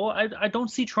none, I don't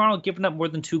see Toronto giving up more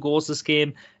than 2 goals this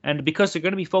game. And because they're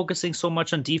going to be focusing so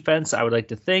much on defense, I would like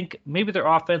to think maybe their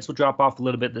offense will drop off a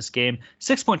little bit this game.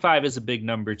 6.5 is a big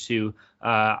number, too.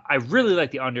 I really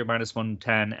like the under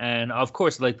 -110. And, of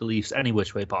course, I like the Leafs any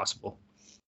which way possible.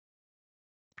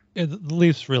 Yeah, the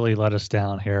Leafs really let us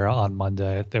down here on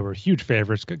Monday. They were huge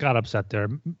favorites, got upset there.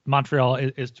 Montreal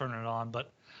is turning it on,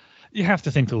 but you have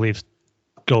to think the Leafs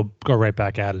go right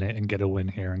back at it and get a win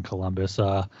here in Columbus.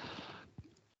 They're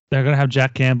going to have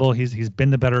Jack Campbell. He's been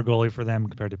the better goalie for them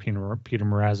compared to Peter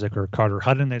Mrazek or Carter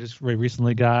Hutton they just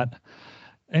recently got.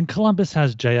 And Columbus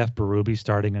has JF Berube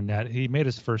starting in net. He made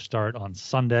his first start on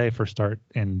Sunday, first start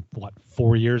in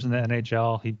 4 years in the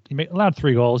NHL. He allowed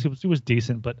 3 goals. He was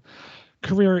decent, but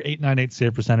career .898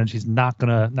 save percentage. He's not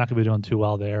gonna be doing too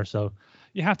well there. So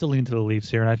you have to lean to the Leafs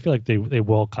here, and I feel like they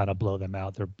will kind of blow them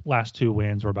out. Their last 2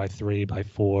 wins were by 3, by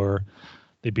 4.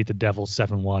 They beat the Devils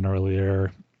 7-1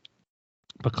 earlier.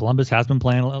 But Columbus has been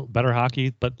playing a little better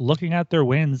hockey. But looking at their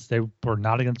wins, they were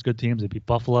not against good teams. They beat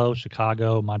Buffalo,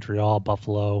 Chicago, Montreal,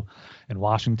 Buffalo, and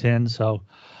Washington. So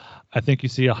I think you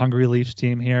see a hungry Leafs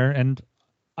team here. And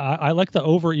I like the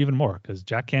over even more because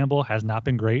Jack Campbell has not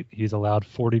been great. He's allowed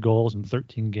 40 goals in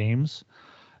 13 games.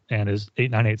 And his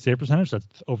 .898 save percentage,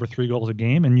 that's over 3 goals a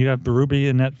game. And you have Berube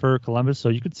in net for Columbus, so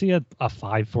you could see a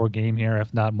 5-4 game here,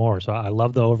 if not more. So I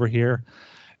love the over here.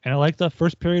 And I like the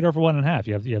first period over 1.5.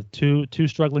 You have two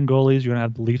struggling goalies. You're going to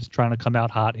have the Leafs trying to come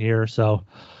out hot here. So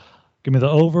give me the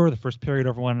over, the first period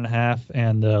over 1.5,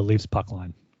 and the Leafs puck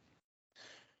line.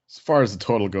 As far as the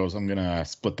total goes, I'm going to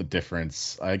split the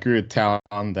difference. I agree with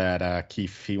Talon that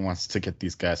Keefe, he wants to get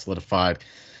these guys solidified,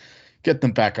 get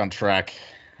them back on track.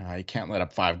 You can't let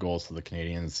up 5 goals to the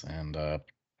Canadians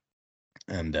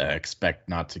and expect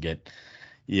not to get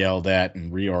yelled at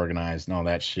and reorganized and all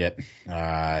that shit.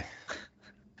 But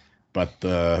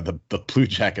the Blue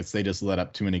Jackets, they just let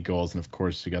up too many goals. And, of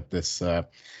course, you got this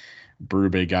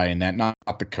Berube guy in that, not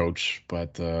the coach,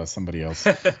 but somebody else.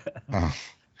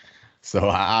 So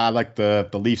I like the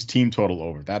Leafs team total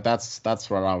over. That's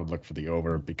where I would look for the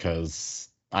over because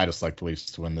I just like the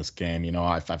Leafs to win this game.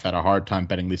 I've had a hard time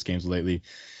betting these games lately.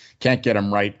 Can't get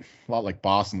them right. A lot like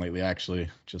Boston lately, actually.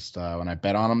 Just when I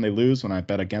bet on them, they lose. When I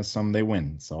bet against them, they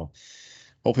win. So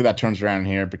hopefully that turns around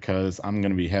here because I'm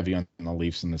going to be heavy on the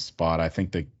Leafs in this spot. I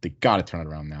think they got to turn it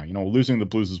around now. Losing the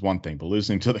Blues is one thing, but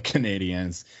losing to the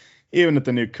Canadians, even with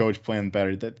the new coach playing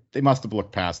better, that they must have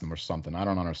looked past them or something. I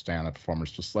don't understand that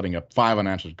performance. Just letting up 5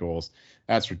 unanswered goals.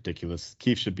 That's ridiculous.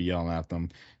 Keefe should be yelling at them.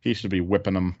 He should be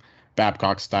whipping them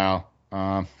Babcock style.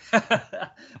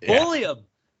 Bully him.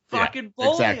 Fucking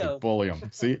bully exactly. him. Bully them.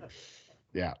 See?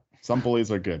 Yeah. Some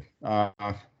bullies are good.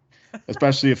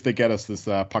 Especially if they get us this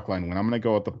puck line win. I'm going to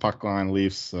go with the puck line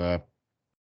Leafs, and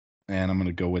I'm going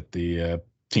to go with the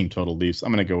team total Leafs.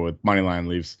 I'm going to go with money line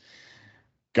Leafs.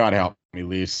 God help me,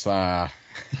 Leafs.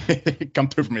 Come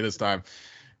through for me this time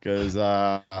because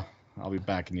I'll be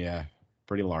backing you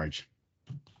pretty large.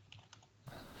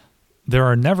 There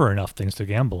are never enough things to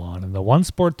gamble on, and the one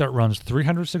sport that runs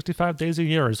 365 days a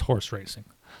year is horse racing.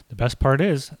 The best part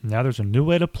is, now there's a new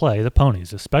way to play the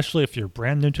ponies, especially if you're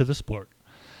brand new to the sport.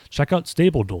 Check out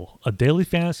Stable Duel, a daily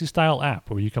fantasy-style app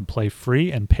where you can play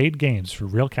free and paid games for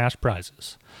real cash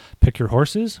prizes. Pick your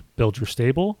horses, build your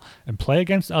stable, and play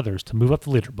against others to move up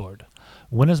the leaderboard.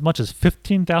 Win as much as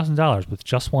 $15,000 with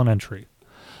just one entry.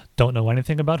 Don't know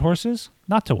anything about horses?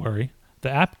 Not to worry. The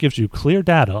app gives you clear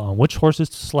data on which horses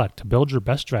to select to build your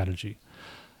best strategy.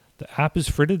 The app is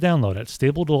free to download at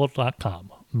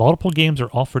StableDuel.com. Multiple games are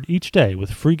offered each day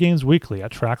with free games weekly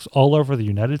at tracks all over the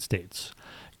United States.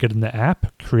 Get in the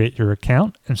app, create your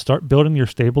account, and start building your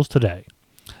stables today.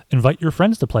 Invite your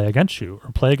friends to play against you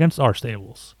or play against our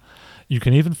stables. You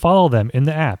can even follow them in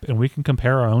the app and we can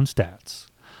compare our own stats.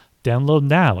 Download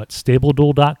now at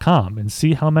StableDuel.com and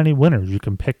see how many winners you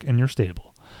can pick in your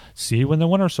stable. See you in the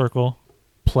winner's circle.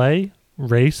 Play,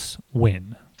 race,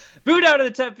 win. Moving down to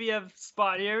the 10 p.m.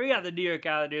 spot here, we got the New York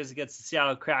Islanders against the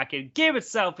Seattle Kraken. Game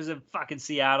itself is in fucking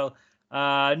Seattle.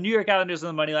 New York Islanders on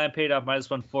the money line paid off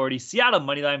 -140. Seattle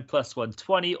money line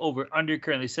 +120. Over under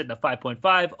currently sitting at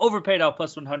 5.5. Over paid off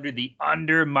 +100. The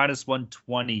under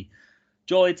 -120.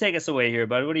 Jolie, take us away here,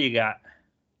 bud. What do you got?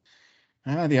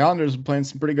 The Islanders have been playing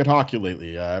some pretty good hockey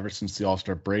lately. Ever since the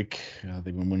All-Star break, they've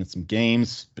been winning some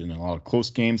games. Been in a lot of close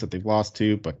games that they've lost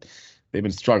to, but they've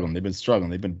been struggling.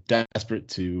 They've been desperate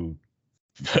to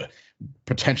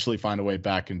potentially find a way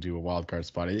back into a wild card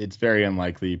spot. It's very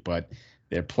unlikely, but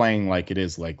they're playing like it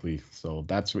is likely. So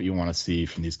that's what you want to see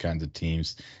from these kinds of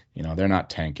teams. You know, they're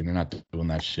not tanking. They're not doing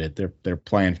that shit. They're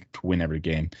playing to win every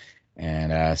game.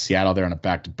 And Seattle, they're on a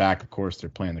back-to-back. Of course, they're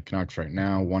playing the Canucks right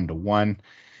now, 1-1.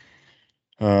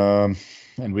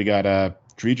 And we got a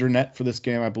Driedger net for this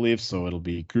game, I believe. So it'll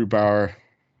be Grubauer.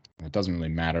 It doesn't really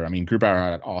matter. I mean, Grubauer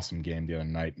had an awesome game the other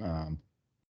night.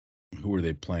 Who were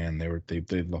they playing?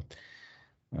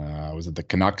 Was it the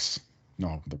Canucks?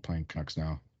 No, they're playing Canucks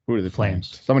now. Who are they playing?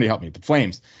 Flames. Somebody help me. The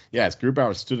Flames. Yes,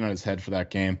 Grubauer stood on his head for that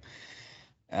game.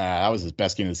 That was his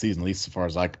best game of the season, at least as far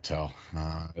as I could tell.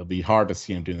 It'll be hard to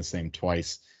see him doing the same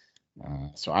twice.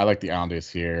 So I like the Islanders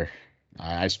here.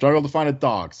 I struggle to find a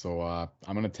dog, so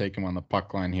I'm going to take him on the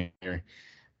puck line here.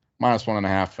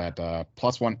 -1.5 at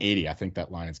 +180. I think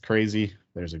that line is crazy.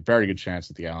 There's a very good chance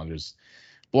that the Islanders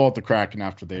blow out the Kraken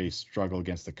after they struggle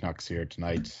against the Canucks here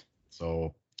tonight.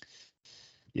 So,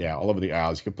 yeah, all over the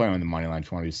Isles. You can play on the money line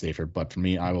if you want to be safer, but for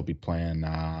me, I will be playing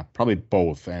probably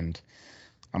both, and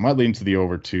I might lean to the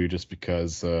over too, just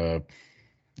because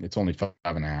it's only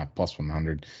 5.5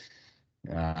 +100.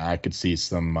 I could see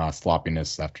some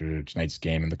sloppiness after tonight's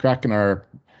game, and the Kraken are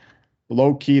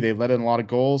low key. They let in a lot of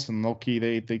goals, and low key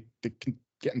they can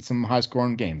get in some high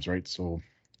scoring games, right? So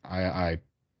but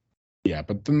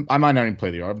I might not even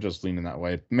play the over. I'm just leaning that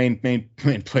way. Main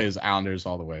play is Islanders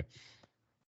all the way.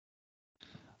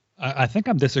 I think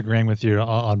I'm disagreeing with you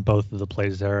on both of the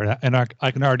plays there, and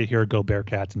I can already hear Go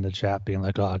Bearcats in the chat being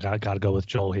like, "Oh, I got to go with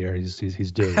Joel here.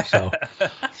 He's due." So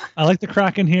I like the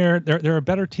Kraken here. They're a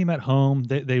better team at home.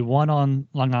 They won on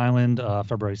Long Island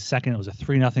February 2nd. It was a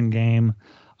 3-0 game.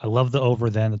 I love the over.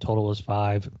 Then the total was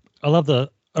 5. I love the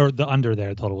under there.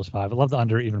 The total was 5. I love the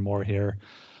under even more here.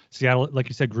 Seattle, like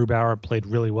you said, Grubauer played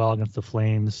really well against the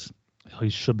Flames. He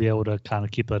should be able to kind of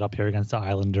keep it up here against the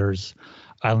Islanders.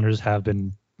 Islanders have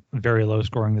been very low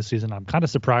scoring this season. I'm kind of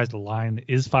surprised the line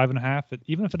is 5.5.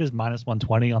 Even if it is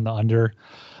 -120 on the under,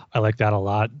 I like that a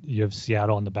lot. You have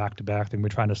Seattle on the back-to-back. They're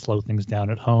trying to slow things down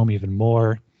at home even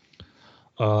more.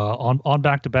 On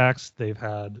back-to-backs, they've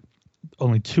had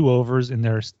only 2 overs in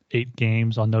their 8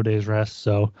 games on no days rest.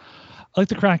 So I like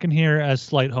the Kraken here as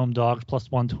slight home dogs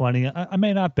 +120. I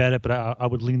may not bet it, but I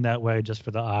would lean that way just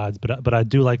for the odds. But I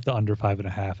do like the under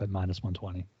 5.5 at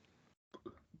 -120.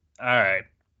 All right.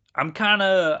 I'm going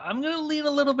to lean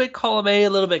a little bit column A, a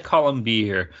little bit column B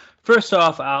here. First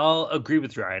off, I'll agree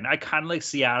with Ryan. I kind of like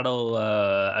Seattle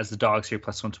as the dogs here,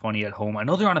 +120 at home. I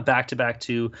know they're on a back-to-back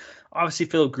too. Obviously,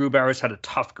 Philip Grubauer's had a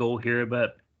tough go here,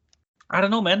 but I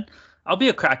don't know, man. I'll be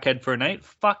a crackhead for a night.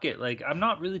 Fuck it. Like, I'm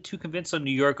not really too convinced on New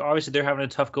York. Obviously, they're having a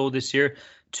tough go this year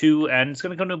too, and it's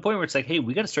going to come to a point where it's like, hey,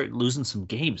 we got to start losing some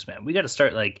games, man. We got to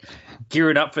start, like,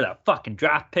 gearing up for that fucking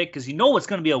draft pick, because you know it's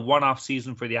going to be a one-off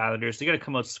season for the Islanders. They got to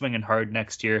come out swinging hard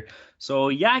next year. So,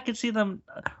 yeah, I can see them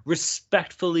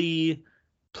respectfully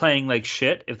playing like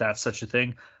shit, if that's such a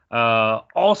thing.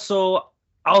 Also,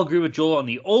 I'll agree with Joel on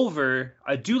the over.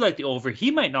 I do like the over.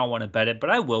 He might not want to bet it, but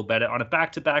I will bet it on a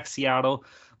back-to-back Seattle.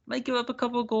 Might give up a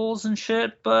couple of goals and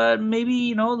shit, but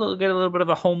maybe, they'll get a little bit of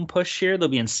a home push here. They'll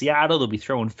be in Seattle. They'll be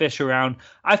throwing fish around.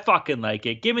 I fucking like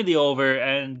it. Give me the over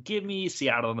and give me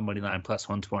Seattle on the money line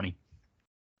 +120.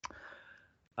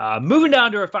 Moving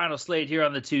down to our final slate here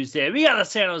on the Tuesday, we got the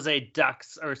San Jose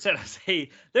Ducks, or San Jose,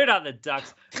 they're not the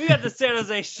Ducks. We got the San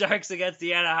Jose Sharks against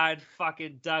the Anaheim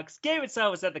fucking Ducks. Game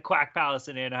itself was at the Quack Palace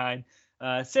in Anaheim.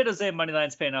 San Jose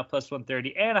moneyline's paying out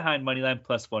 +130. Anaheim moneyline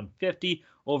 +150.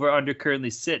 Over under currently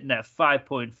sitting at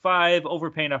 5.5. Over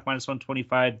paying off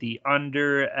 -125. The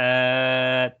under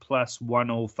at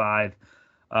 +105.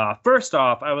 First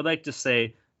off, I would like to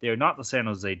say they're not the San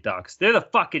Jose Ducks. They're the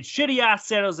fucking shitty ass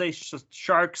San Jose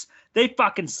Sharks. They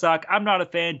fucking suck. I'm not a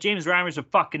fan. James Reimer's a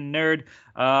fucking nerd.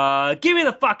 Give me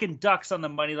the fucking Ducks on the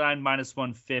money line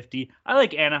 -150. I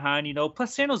like Anaheim,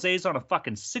 Plus San Jose's on a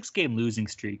fucking 6-game losing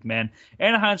streak, man.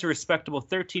 Anaheim's a respectable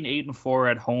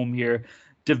 13-8-4 at home here.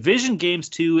 Division games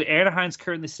too. Anaheim's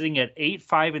currently sitting at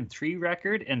 8-5-3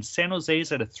 record, and San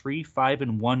Jose's at a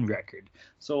 3-5-1 record.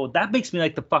 So that makes me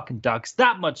like the fucking Ducks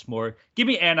that much more. Give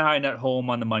me Anaheim at home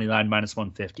on the money line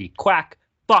 -150. Quack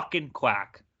fucking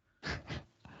quack.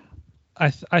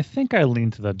 I think I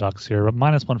lean to the Ducks here, but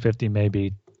minus 150 may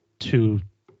be too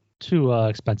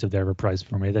expensive there of a price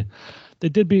for me. They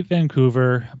did beat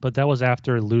Vancouver, but that was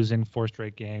after losing 4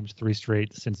 straight games, 3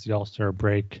 straight since the All-Star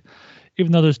break.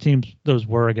 Even though those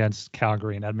were against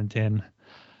Calgary and Edmonton.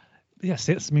 Yes,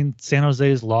 I mean San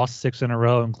Jose's lost 6 in a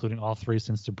row, including all 3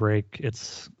 since the break.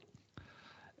 It's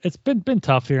been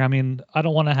tough here. I mean, I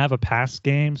don't want to have a pass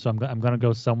game, so I'm going to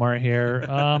go somewhere here.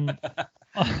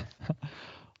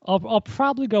 I'll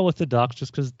probably go with the Ducks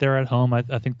just because they're at home. I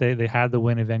think they had the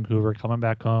win in Vancouver, coming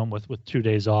back home with 2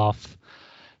 days off.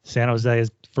 San Jose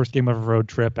is first game of a road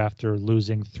trip after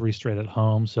losing 3 straight at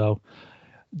home. So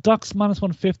Ducks minus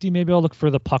 150. Maybe I'll look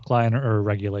for the puck line or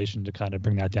regulation to kind of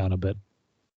bring that down a bit.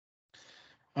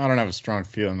 I don't have a strong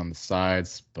feeling on the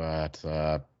sides, but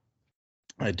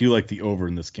I do like the over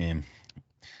in this game.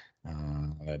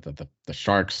 The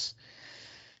Sharks,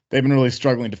 they've been really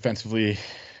struggling defensively.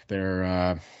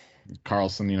 They're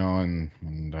Carlson,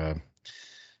 and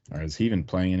or is he even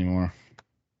playing anymore?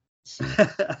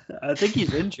 I think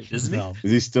he's injured, isn't he? No.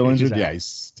 Is he still injured? Yeah, he's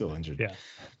still injured. Yeah.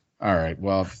 All right.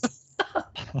 Well,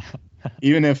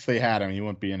 even if they had him, he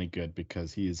wouldn't be any good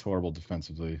because he is horrible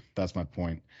defensively. That's my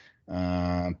point.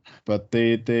 But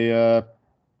they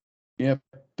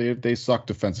suck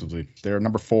defensively. They're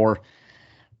number 4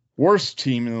 worst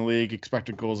team in the league,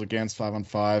 expected goals against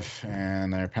 5-on-5,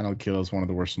 and their penalty kill is one of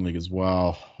the worst in the league as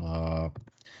well.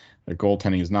 Their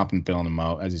goaltending has not been bailing them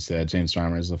out. As you said, James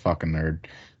Reimer is a fucking nerd.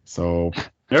 So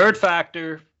nerd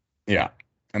factor. Yeah.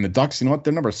 And the Ducks, you know what?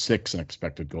 They're number 6 in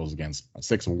expected goals against.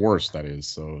 6 worst, that is.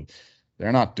 So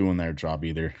they're not doing their job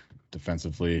either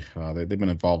defensively. They've been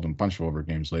involved in a bunch of over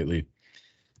games lately.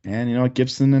 And,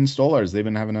 Gibson and Stolarz, they've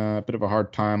been having a bit of a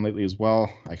hard time lately as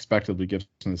well. I expected to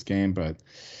Gibson this game, but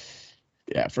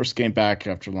yeah, first game back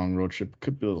after a long road trip.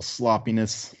 Could be a little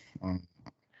sloppiness.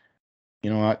 You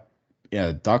know what?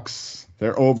 Yeah, Ducks,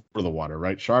 they're over the water,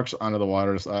 right? Sharks under the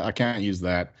water. So I can't use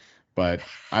that, but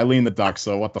I lean the Ducks,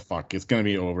 so what the fuck? It's going to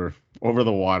be over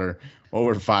the water,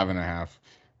 over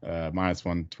 5.5, minus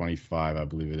 125, I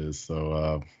believe it is.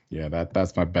 So, yeah,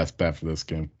 that's my best bet for this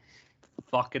game.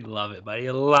 Fucking love it,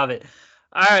 buddy. Love it.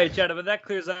 All right, gentlemen, that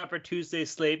clears up our Tuesday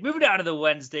slate. Moving down to the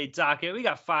Wednesday docket, we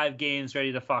got 5 games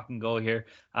ready to fucking go here.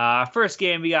 First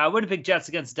game, we got Winnipeg Jets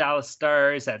against Dallas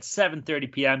Stars at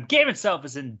 7:30 p.m. Game itself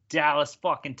is in Dallas,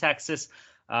 fucking Texas.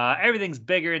 Everything's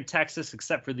bigger in Texas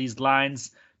except for these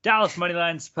lines. Dallas money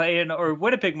lines paying, or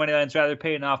Winnipeg money lines rather,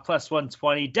 paying off plus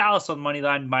 120. Dallas on money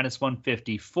line minus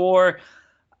 154.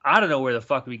 I don't know where the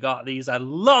fuck we got these. I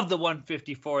love the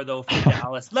 154 though for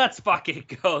Dallas. Let's fucking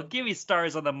go. Give me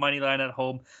Stars on the money line at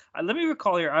home. Let me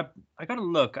recall here. I gotta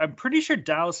look. I'm pretty sure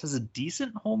Dallas has a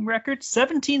decent home record,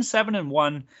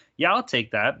 17-7-1. Yeah, I'll take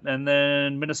that. And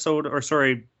then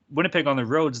Winnipeg on the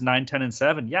roads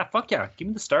 9-10-7. Yeah, fuck yeah. Give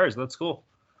me the Stars. Let's go.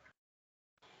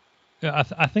 Yeah,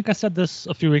 I think I said this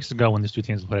a few weeks ago when these two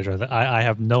teams played each other. I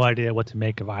have no idea what to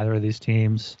make of either of these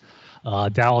teams.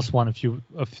 Dallas won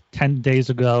 10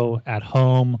 days ago at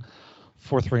home,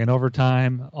 4-3 in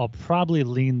overtime. I'll probably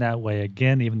lean that way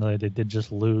again, even though they did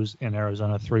just lose in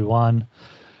Arizona 3-1.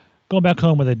 Going back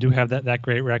home where they do have that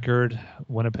great record,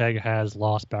 Winnipeg has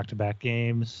lost back-to-back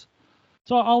games.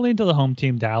 So I'll lean to the home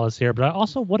team, Dallas here. But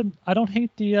I don't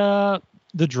hate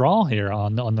the draw here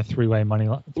on the three-way money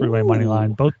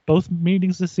line. Both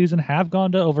meetings this season have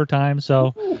gone to overtime,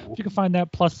 so if you can find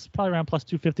that probably around plus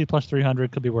 250, plus 300,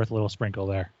 could be worth a little sprinkle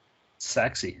there.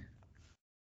 Sexy.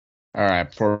 All right,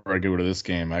 before I go to this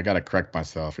game, I got to correct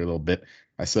myself here a little bit.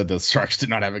 I said the Sharks did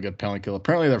not have a good penalty kill.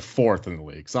 Apparently, they're 4th in the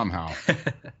league somehow.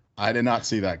 I did not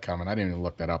see that coming. I didn't even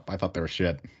look that up. I thought they were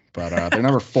shit. But they're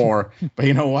number 4. But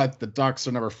you know what? The Ducks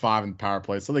are number 5 in power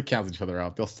play, so they cancel each other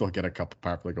out. They'll still get a couple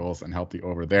power play goals and help the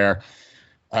over there.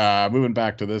 Moving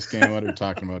back to this game, what are we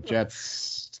talking about?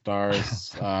 Jets,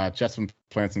 Stars. Jets been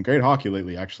playing some great hockey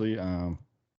lately, actually.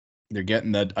 They're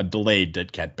getting a delayed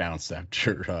dead cat bounce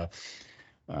after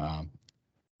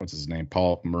what's his name?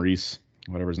 Paul Maurice,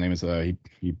 whatever his name is.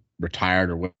 He retired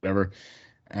or whatever,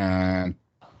 and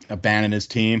abandoned his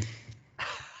team.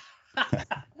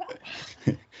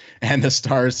 And the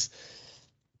Stars,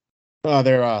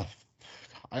 they're.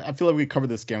 I feel like we covered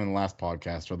this game in the last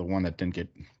podcast, or the one that didn't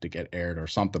get aired, or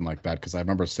something like that. Because I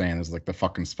remember saying it's like the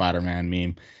fucking Spider-Man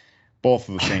meme. Both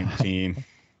of the same team.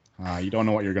 You don't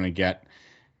know what you're gonna get.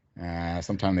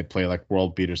 Sometimes they play like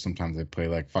world beaters. Sometimes they play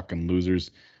like fucking losers.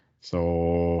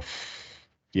 So,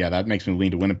 yeah, that makes me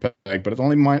lean to Winnipeg. But it's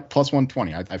only plus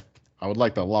 120. I would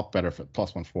like that a lot better if it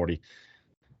plus 140.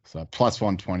 So plus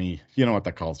 120, you know what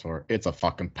that calls for. It's a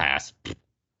fucking pass.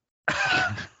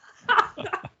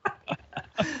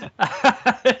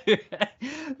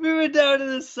 Moving down to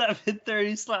the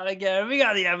 7:30 slot again. We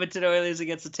got the Edmonton Oilers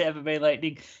against the Tampa Bay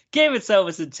Lightning. Game itself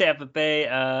was in Tampa Bay.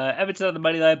 Edmonton on the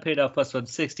money line paid off plus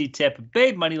 160. Tampa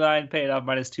Bay money line paid off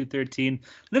minus 213.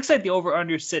 Looks like the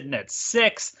over/under sitting at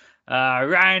 6.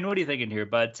 Ryan, what are you thinking here,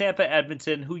 bud? Tampa,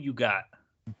 Edmonton, who you got?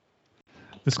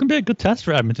 This is gonna be a good test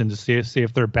for Edmonton to see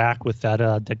if they're back with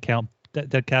that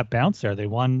dead cap bounce there. They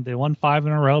won 5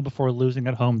 in a row before losing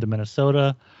at home to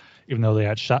Minnesota, even though they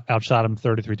had outshot them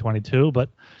 33-22. But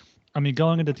I mean,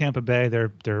 going into Tampa Bay,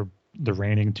 they're the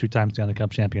reigning 2-time Stanley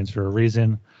Cup champions for a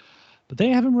reason. But they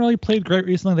haven't really played great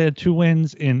recently. They had 2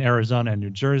 wins in Arizona and New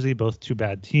Jersey, both 2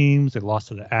 bad teams. They lost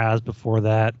to the Avs before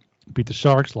that, beat the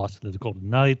Sharks, lost to the Golden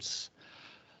Knights.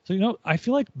 So, I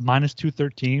feel like minus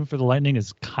 213 for the Lightning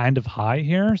is kind of high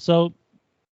here. So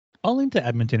I'll lean to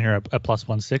Edmonton here at plus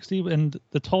 160, and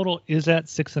the total is at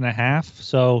 6.5.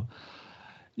 So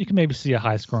you can maybe see a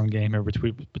high-scoring game here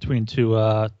between two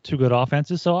good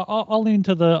offenses. So I'll lean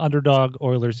to the underdog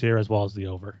Oilers here as well as the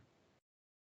over.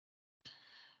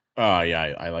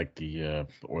 Yeah, I like the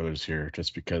Oilers here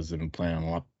just because they've been playing a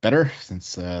lot better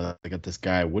since they got this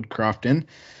guy Woodcroft in.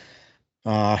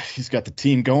 He's got the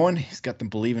team going. He's got them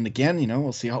believing again.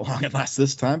 We'll see how long it lasts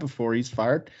this time before he's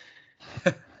fired.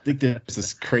 I think there's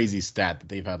this crazy stat that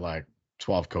they've had like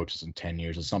 12 coaches in 10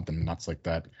 years or something nuts like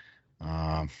that.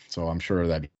 So I'm sure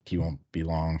that he won't be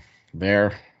long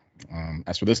there.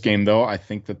 As for this game, though, I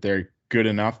think that they're good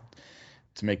enough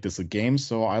to make this a game.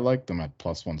 So I like them at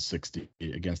plus 160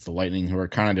 against the Lightning, who are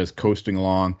kind of just coasting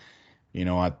along. You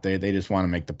know what? They just want to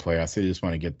make the playoffs. They just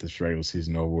want to get this regular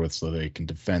season over with so they can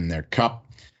defend their cup.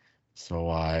 So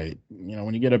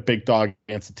when you get a big dog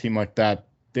against a team like that,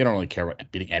 they don't really care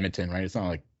about beating Edmonton, right? It's not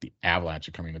like the Avalanche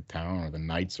are coming to town or the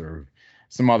Knights or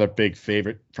some other big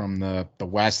favorite from the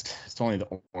West. It's only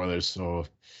the Oilers. So,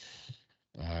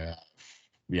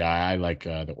 I like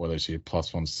the Oilers here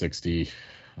plus 160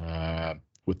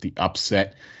 with the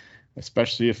upset,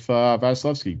 especially if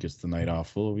Vasilevsky gets the night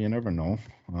off. Well, you never know.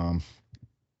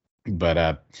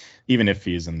 But even if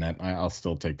he's in net, I'll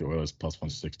still take the Oilers plus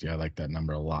 160. I like that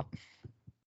number a lot.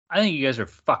 I think you guys are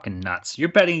fucking nuts. You're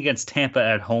betting against Tampa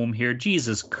at home here.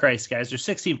 Jesus Christ, guys. They're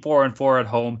 16-4-4 at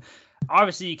home.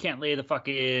 Obviously, you can't lay the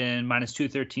fucking minus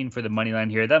 213 for the money line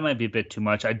here. That might be a bit too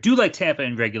much. I do like Tampa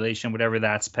in regulation, whatever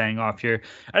that's paying off here.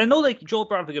 And I know, like, Joel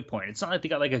brought up a good point. It's not like they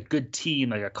got, like, a good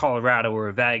team, like a Colorado or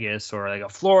a Vegas or, like, a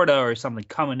Florida or something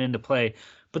coming into play.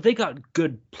 But they got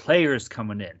good players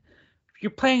coming in.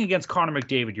 You're playing against Connor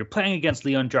McDavid. You're playing against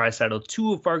Leon Draisaitl,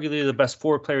 2 of arguably the best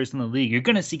 4 players in the league. You're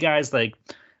going to see guys like,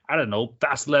 I don't know,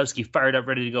 Vasilevsky fired up,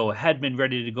 ready to go, Hedman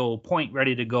ready to go, Point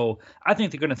ready to go. I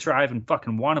think they're going to thrive and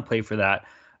fucking want to play for that.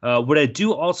 What I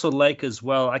do also like as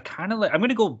well, I'm going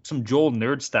to go some Joel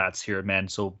nerd stats here, man.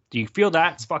 So do you feel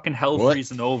that's fucking hell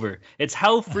freezing over? It's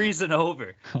hell freezing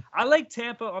over. I like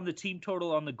Tampa on the team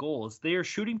total on the goals. Their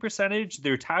shooting percentage,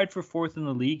 they're tied for 4th in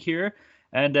the league here.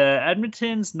 And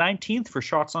Edmonton's 19th for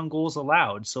shots on goals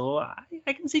allowed. So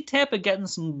I can see Tampa getting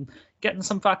some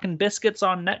fucking biscuits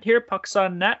on net here, pucks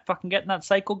on net, fucking getting that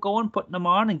cycle going, putting them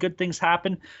on, and good things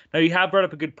happen. Now, you have brought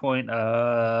up a good point.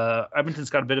 Edmonton's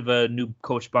got a bit of a new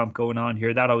coach bump going on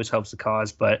here. That always helps the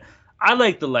cause. But I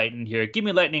like the Lightning here. Give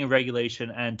me Lightning in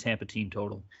regulation and Tampa team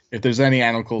total. If there's any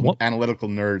analytical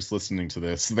nerds listening to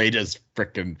this, they just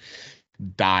freaking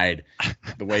died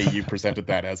the way you presented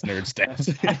that as nerd stats.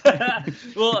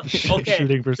 Well, okay.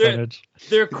 Shooting percentage.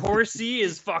 Their Corsi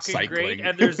is fucking Cycling. great,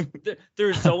 and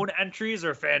their zone entries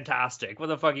are fantastic. What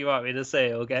the fuck you want me to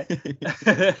say? Okay.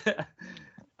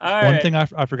 All right. One thing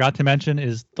I forgot to mention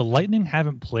is the Lightning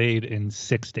haven't played in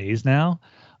 6 days now.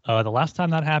 The last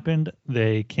time that happened,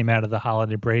 they came out of the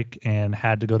holiday break and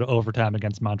had to go to overtime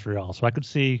against Montreal. So I could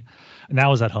see, and that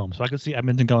was at home. So I could see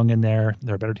Edmonton going in there.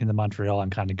 They're a better team than Montreal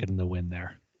and kind of getting the win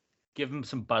there. Give them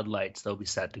some Bud Lights. They'll be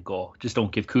set to go. Just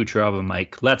don't give Kucherov a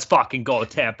mic. Let's fucking go,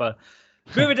 Tampa.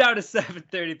 Moving down to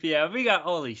 7:30 p.m. We got,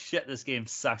 holy shit, this game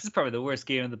sucks. This is probably the worst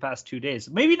game in the past 2 days.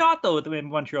 Maybe not, though, with the way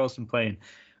Montreal's been playing.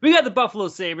 We got the Buffalo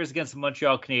Sabres against the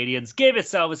Montreal Canadiens. Game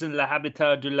itself is in Le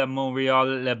Habitat de la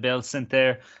Montréal La Belle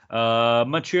Centre.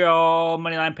 Montreal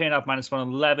moneyline paying off minus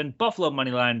 111. Buffalo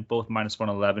moneyline both minus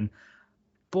 111.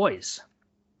 Boys,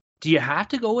 do you have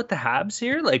to go with the Habs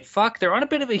here? Like, fuck, they're on a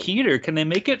bit of a heater. Can they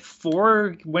make it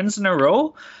 4 wins in a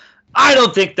row? I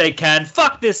don't think they can.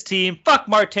 Fuck this team. Fuck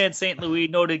Martin St. Louis,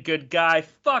 noted good guy.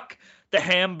 Fuck the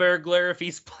Hamburglar if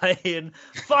he's playing.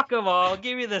 Fuck them all.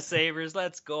 Give me the Sabres.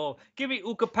 Let's go. Give me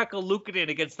Ukko-Pekka Luukkonen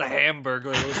against the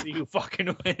Hamburglar. We'll see who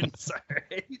fucking wins. All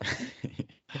right.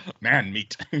 Man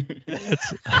meat.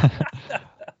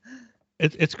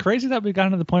 It's crazy that we got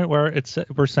to the point where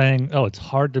we're saying, oh, it's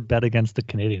hard to bet against the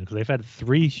Canadians because they've had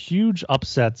 3 huge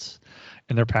upsets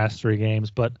in their past 3 games.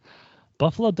 But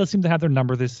Buffalo does seem to have their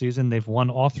number this season. They've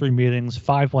won all 3 meetings,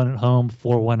 5-1 at home,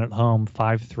 4-1 at home,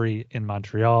 5-3 in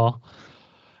Montreal.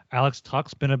 Alex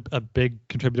Tuch's been a big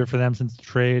contributor for them since the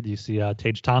trade. You see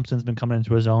Tage Thompson's been coming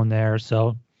into his own there.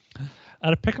 So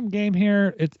at a pick'em game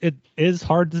here, it is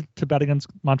hard to bet against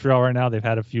Montreal right now. They've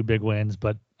had a few big wins,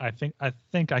 but I think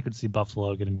I could see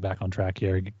Buffalo getting back on track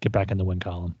here, get back in the win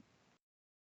column.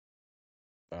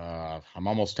 I'm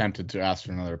almost tempted to ask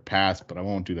for another pass, but I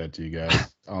won't do that to you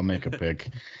guys. I'll make a pick.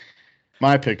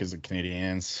 My pick is the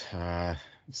Canadians.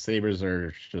 Sabres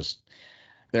are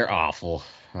they're awful.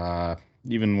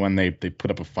 Even when they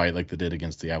put up a fight like they did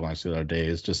against the Avalanche the other day,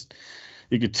 it's just,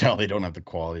 you could tell they don't have the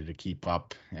quality to keep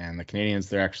up. And the Canadians,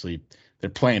 they're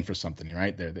playing for something,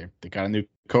 right? They got a new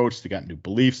coach, they got new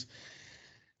beliefs.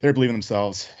 They're believing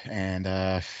themselves, and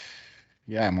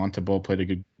Montembeault played a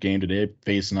good game today,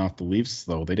 facing off the Leafs,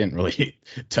 though they didn't really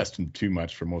test him too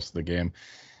much for most of the game.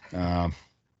 I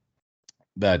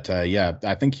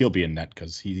think he'll be in net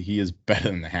because he is better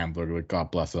than the Hamburger.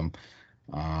 God bless him.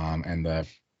 The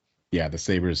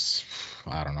Sabres,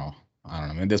 I don't know.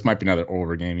 I mean, this might be another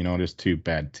over game. There's 2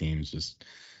 bad teams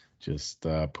just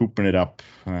pooping it up,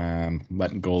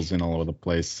 letting goals in all over the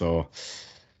place. So.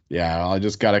 Yeah, I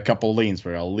just got a couple leans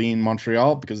for it. I'll lean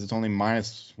Montreal because it's only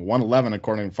minus 111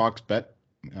 according to Fox Bet.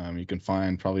 You can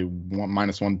find probably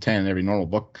minus 110 in every normal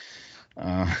book.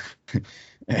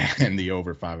 And the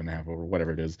over 5.5 over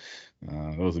whatever it is.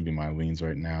 Those would be my leans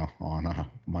right now on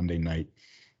Monday night.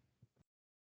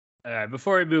 All right,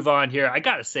 before we move on here, I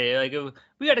gotta say,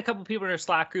 we got a couple people in our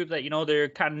Slack group that they're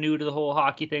kind of new to the whole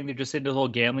hockey thing. They're just into the whole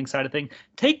gambling side of thing.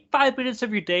 Take 5 minutes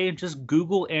of your day and just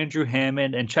Google Andrew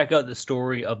Hammond and check out the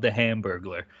story of the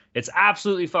Hamburglar. It's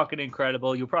absolutely fucking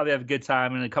incredible. You'll probably have a good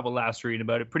time and a couple laughs reading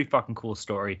about it. Pretty fucking cool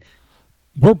story.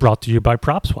 We're brought to you by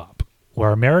PropSwap, where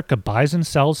America buys and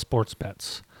sells sports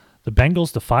bets. The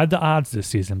Bengals defied the odds this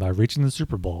season by reaching the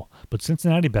Super Bowl, but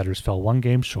Cincinnati bettors fell 1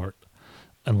 game short.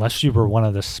 Unless you were one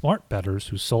of the smart bettors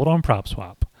who sold on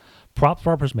PropSwap.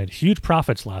 PropSwappers made huge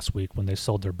profits last week when they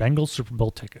sold their Bengals Super Bowl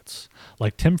tickets,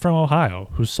 like Tim from Ohio,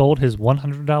 who sold his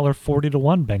 $100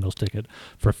 40-1 Bengals ticket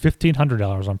for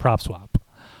 $1,500 on PropSwap.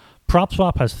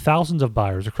 PropSwap has thousands of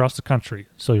buyers across the country,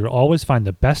 so you'll always find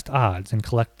the best odds and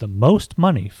collect the most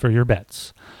money for your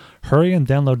bets. Hurry and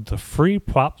download the free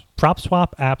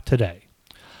PropSwap app today.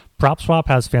 PropSwap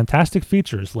has fantastic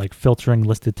features like filtering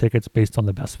listed tickets based on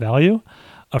the best value,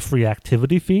 a free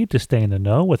activity feed to stay in the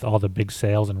know with all the big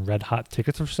sales and red-hot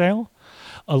tickets for sale,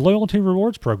 a loyalty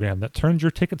rewards program that turns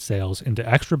your ticket sales into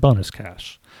extra bonus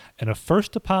cash, and a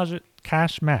first deposit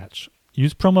cash match.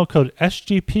 Use promo code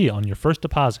SGP on your first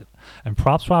deposit, and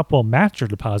PropSwap will match your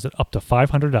deposit up to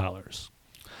 $500.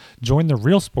 Join the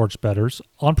real sports bettors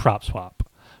on PropSwap,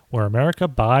 where America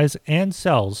buys and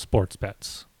sells sports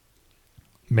bets.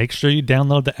 Make sure you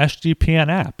download the SGPN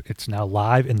app. It's now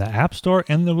live in the App Store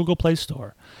and the Google Play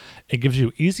Store. It gives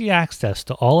you easy access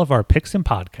to all of our picks and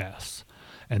podcasts.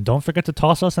 And don't forget to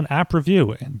toss us an app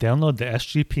review and download the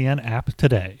SGPN app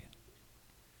today.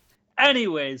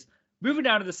 Anyways, moving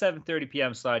down to the 7:30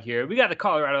 p.m. slot here, we got the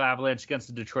Colorado Avalanche against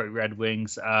the Detroit Red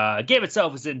Wings. Game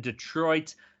itself is in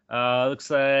Detroit. Looks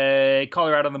like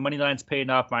Colorado on the money line's paying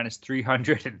off minus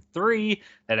 303.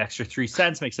 That extra 3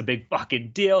 cents makes a big fucking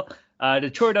deal.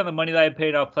 Detroit on the money line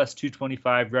paid off plus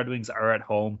 225. Red Wings are at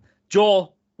home.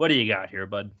 Joel, what do you got here,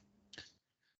 bud?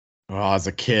 Oh, as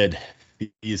a kid,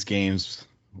 these games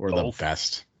were the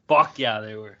best. Fuck yeah,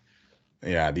 they were.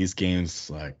 Yeah, these games,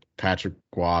 like Patrick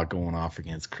Roy going off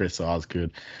against Chris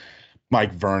Osgood,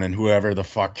 Mike Vernon, whoever the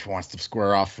fuck wants to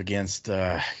square off against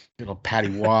Patty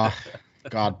Roy.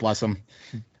 God bless him.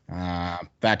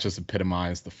 That just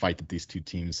epitomized the fight that these two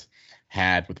teams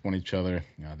had with one each other.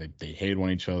 They hated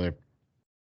one each other,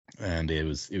 and it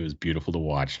was beautiful to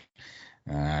watch.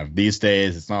 These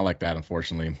days, it's not like that,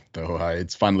 unfortunately. Though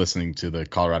it's fun listening to the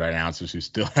Colorado announcers who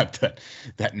still have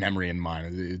that memory in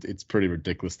mind. It's pretty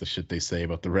ridiculous the shit they say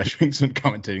about the Red Wings when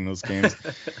commentating those games.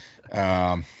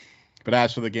 But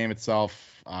as for the game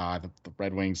itself, the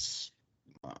Red Wings,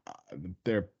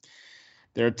 they're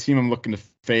a team I'm looking to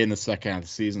fade in the second half of the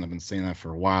season. I've been saying that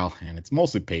for a while, and it's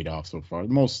mostly paid off so far.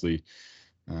 Mostly,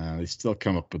 they still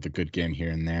come up with a good game here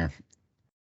and there,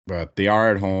 but they are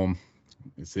at home.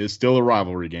 This is still a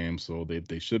rivalry game, so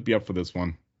they should be up for this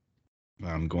one.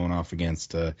 Going off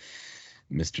against Mr.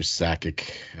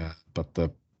 Sakic, but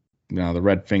the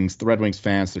Red Wings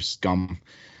fans, they're scum,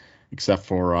 except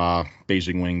for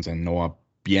Beijing Wings and Noah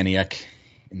Bieniek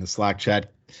in the Slack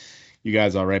chat. You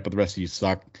guys all right, but the rest of you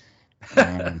suck.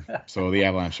 So the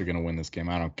Avalanche are going to win this game.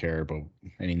 I don't care about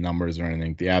any numbers or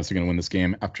anything. The Avs are going to win this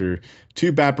game after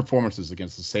 2 bad performances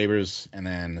against the Sabres, and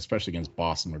then especially against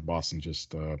Boston, where Boston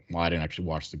just well, I didn't actually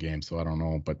watch the game, so I don't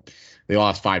know, but they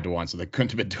lost 5-1, so they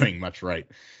couldn't have been doing much right.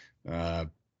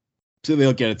 So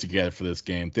they'll get it together for this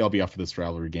game. They'll be up for this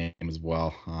rivalry game as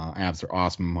well. Avs are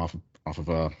awesome off of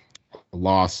a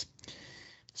loss.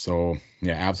 So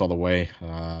yeah, Avs all the way.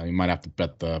 You might have to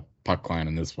bet the puck line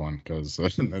in this one because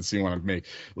unless you want to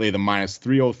lay the minus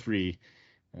 303,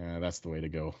 that's the way to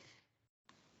go.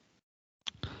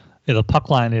 Yeah, the puck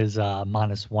line is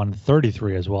minus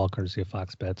 133 as well, courtesy of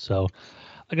Fox Bet. So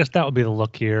I guess that would be the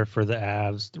look here for the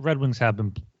Avs. The Red Wings have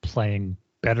been playing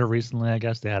better recently, I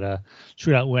guess. They had a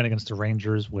shootout win against the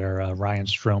Rangers where Ryan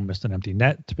Strome missed an empty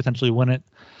net to potentially win it.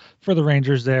 For the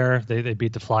Rangers there, they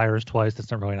beat the Flyers twice.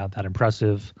 That's not that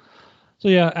impressive. So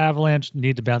yeah, Avalanche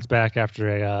need to bounce back after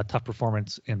a tough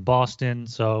performance in Boston.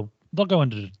 So they'll go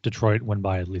into Detroit, win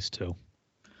by at least 2.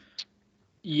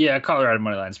 Yeah, Colorado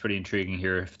money line is pretty intriguing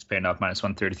here. If it's paying off minus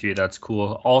 133, that's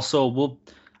cool. Also,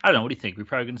 I don't know. What do you think? We're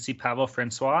probably going to see Pavel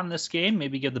Francois in this game.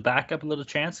 Maybe give the backup a little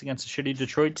chance against a shitty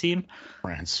Detroit team.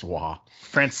 Francois.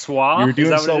 You were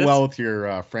doing so well with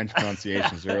your French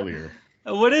pronunciations earlier.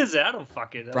 What is it? I don't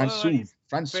fucking know.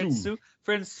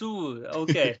 Francois.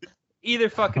 Okay. Either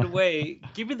fucking way,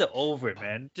 give me the over,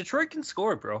 man. Detroit can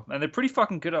score, bro. And they're pretty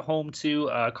fucking good at home, too.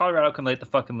 Colorado can light the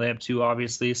fucking lamp, too,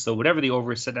 obviously. So whatever the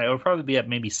over is sitting at, it would probably be at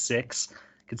maybe 6.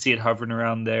 Could see it hovering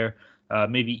around there.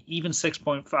 Maybe even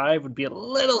 6.5 would be a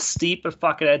little steep, but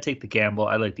fuck it, I'd take the gamble.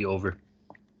 I like the over.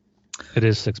 It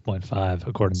is 6.5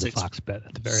 according to Fox Bet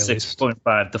at the very least.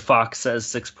 6.5. The Fox says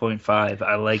 6.5.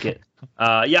 I like it.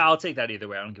 Yeah, I'll take that either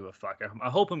way. I don't give a fuck. I'm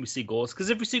hoping we see goals because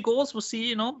if we see goals, we'll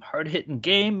see hard hitting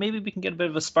game. Maybe we can get a bit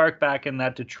of a spark back in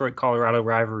that Detroit-Colorado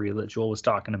rivalry that Joel was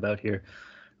talking about here.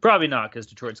 Probably not because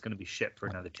Detroit's going to be shit for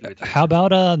another 2 or 3. How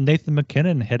about Nathan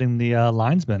McKinnon hitting the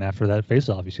linesman after that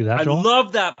faceoff? You see that, Joel? I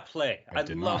love that play. I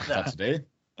love that. Today?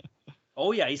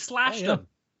 Oh yeah, he slashed him.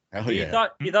 Hell yeah.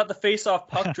 He thought the face-off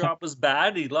puck drop was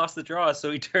bad. He lost the draw,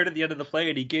 so he turned at the end of the play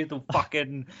and he gave the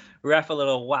fucking ref a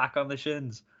little whack on the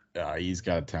shins. Yeah, he's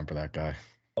got a temper, that guy.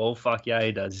 Oh, fuck yeah,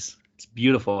 he does. It's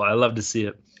beautiful. I love to see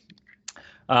it.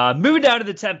 Moving down to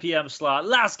the 10 p.m. slot.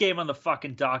 Last game on the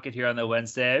fucking docket here on the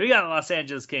Wednesday. We got the Los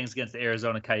Angeles Kings against the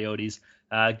Arizona Coyotes.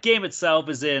 Game itself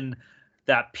is in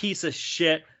that piece of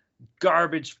shit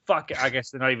garbage I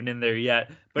guess they're not even in there yet,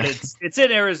 but it's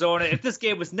in Arizona. If this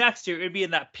game was next year, it'd be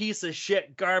in that piece of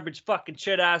shit garbage fucking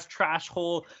shit ass trash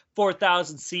hole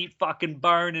 4,000 seat fucking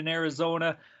barn in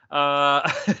Arizona.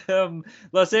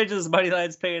 Los Angeles money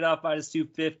line's paying off minus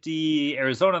 250.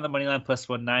 Arizona on the money line plus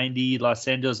 190. Los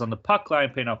Angeles on the puck line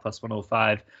paying off plus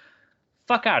 105.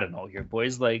 Fuck, I don't know here,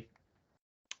 boys. Like,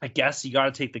 I guess you got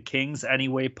to take the Kings any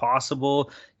way possible.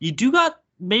 You do got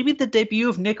maybe the debut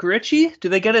of Nick Ritchie. Do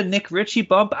they get a Nick Ritchie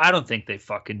bump? I don't think they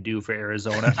fucking do for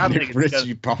Arizona. I Nick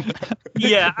Ritchie bump.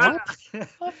 Yeah,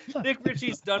 Nick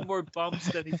Ritchie's done more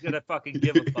bumps than he's gonna fucking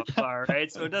give a fuck. All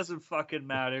right, so it doesn't fucking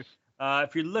matter.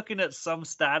 If you're looking at some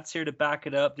stats here to back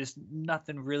it up, there's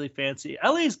nothing really fancy.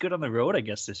 LA is good on the road, I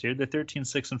guess, this year. They're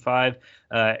 13-6-5.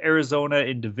 Arizona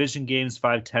in division games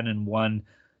 5-10-1.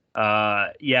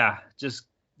 Yeah, just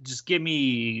give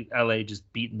me LA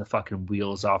just beating the fucking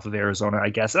wheels off of Arizona, I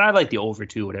guess. And I like the over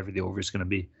too, whatever the over is going to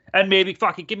be. And maybe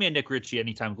fucking give me a Nick Ritchie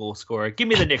anytime goal scorer. Give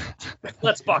me the Nick.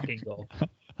 Let's fucking go.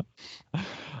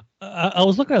 I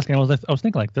was looking at this game. I was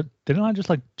thinking, like, didn't I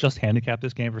just handicap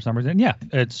this game for some reason? Yeah,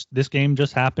 this game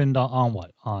just happened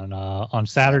on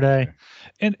Saturday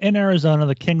in Arizona.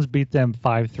 The Kings beat them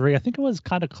 5-3. I think it was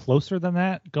kind of closer than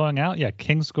that going out. Yeah,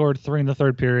 Kings scored 3 in the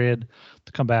third period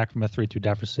to come back from a 3-2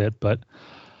 deficit. But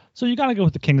so you got to go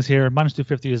with the Kings here. Minus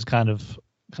 250 is kind of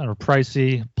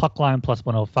pricey. Puck line plus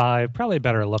 105, probably a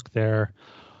better look there,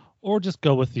 or just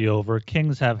go with the over.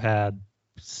 Kings have had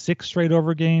 6 straight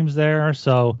over games there,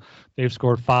 so they've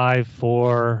scored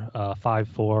 5-4,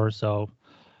 5-4. So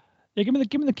yeah, give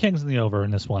me the Kings and the over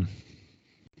in this one.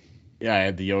 Yeah, I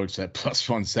had the Yotes at plus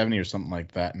 170 or something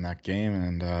like that in that game,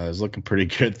 and it was looking pretty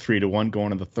good, 3-1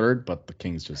 going to the third, but the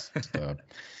Kings just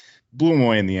blew them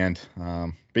away in the end.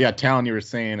 But yeah, Talon, you were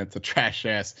saying it's a trash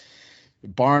ass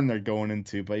barn they're going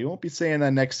into, but you won't be saying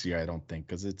that next year, I don't think,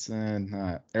 because it's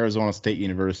in Arizona State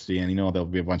University, and there'll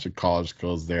be a bunch of college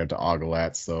girls there to ogle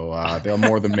at, so they'll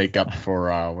more than make up for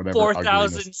whatever.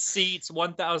 4,000 seats,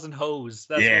 1,000 hoes.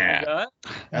 That's what we got.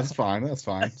 That's fine.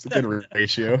 It's a good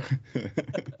ratio.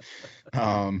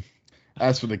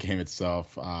 As for the game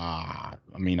itself, I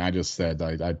just said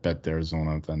I bet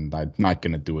Arizona, and I'm not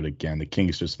going to do it again. The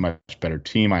Kings just a much better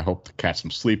team. I hope to catch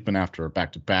some sleeping after a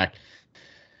back-to-back.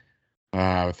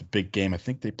 with the big game. I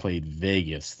think they played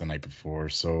Vegas the night before,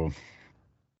 so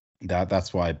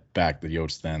that's why I backed the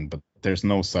Yotes then. But there's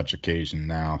no such occasion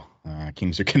now.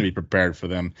 Kings are going to be prepared for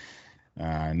them,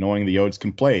 knowing the Yotes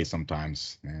can play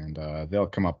sometimes, and they'll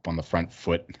come up on the front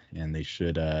foot, and they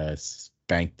should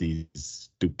spank these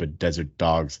stupid desert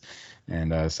dogs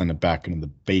and send them back into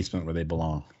the basement where they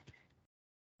belong.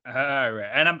 All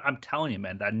right, and I'm telling you,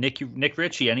 man, that Nick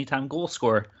Ritchie anytime goal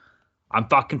scorer, I'm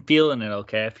fucking feeling it.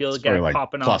 Okay, I feel it getting like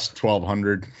popping plus off.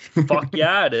 1,200. Fuck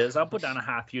yeah, it is. I'll put down a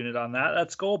half unit on that.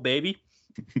 Let's go, baby.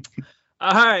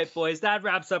 All right, boys, that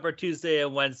wraps up our Tuesday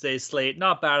and Wednesday slate.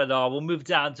 Not bad at all. We'll move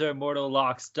down to our mortal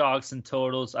locks, dogs, and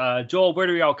totals. Joel, where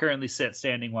do we all currently sit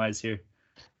standing wise here?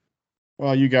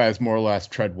 Well, you guys more or less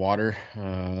tread water.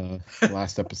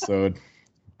 Last episode,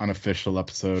 unofficial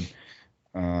episode.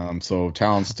 So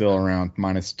Talon's still around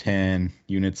minus 10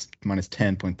 units, minus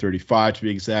 10.35 to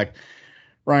be exact.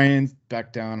 Ryan's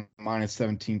back down minus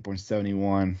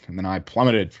 17.71, and then I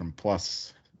plummeted from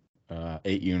plus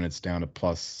 8 units down to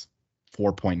plus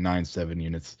 4.97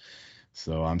 units.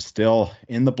 So I'm still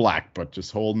in the black, but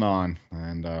just holding on.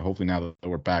 And hopefully now that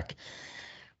we're back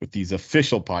with these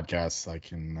official podcasts, I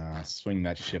can swing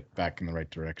that ship back in the right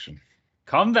direction.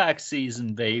 Comeback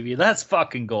season, baby. That's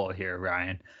fucking goal here,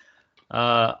 Ryan.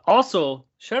 Also,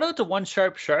 shout out to One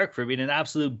Sharp Shark for being an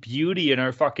absolute beauty in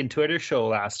our fucking Twitter show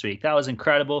last week. That was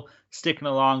incredible. Sticking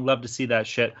along. Love to see that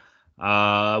shit.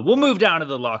 We'll move down to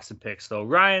the locks and picks, though.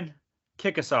 Ryan,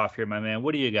 kick us off here, my man.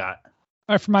 What do you got?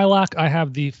 All right, for my lock, I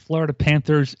have the Florida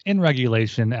Panthers in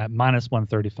regulation at minus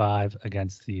 135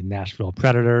 against the Nashville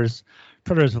Predators.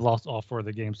 Predators have lost all 4 of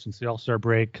the games since the All-Star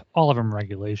break, all of them in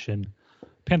regulation.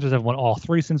 Panthers have won all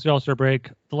 3 since the All-Star break.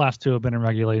 The last 2 have been in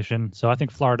regulation. So I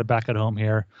think Florida back at home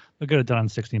here. They'll get it done in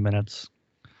 60 minutes.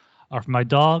 For my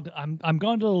dog, I'm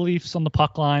going to the Leafs on the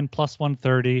puck line, plus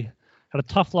 130. Had a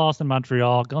tough loss in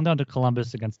Montreal. Going down to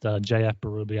Columbus against JF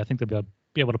Berube. I think they'll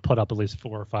be able to put up at least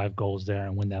 4 or 5 goals there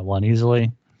and win that one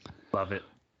easily. Love it.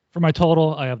 For my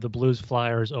total, I have the Blues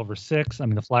Flyers over 6. I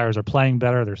mean, the Flyers are playing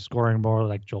better. They're scoring more,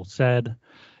 like Joel said.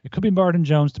 It could be Martin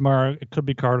Jones tomorrow. It could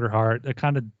be Carter Hart. It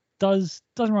kind of doesn't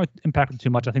really impact them too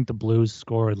much. I think the Blues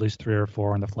score at least 3 or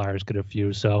 4, and the Flyers get a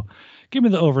few. So give me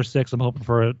the over 6. I'm hoping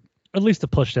for at least a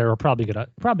push there. We'll probably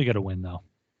get a win, though.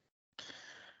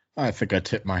 I think I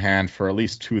tipped my hand for at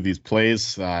least 2 of these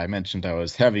plays. I mentioned I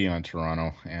was heavy on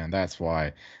Toronto, and that's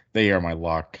why they are my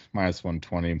lock, minus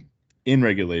 120 in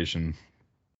regulation.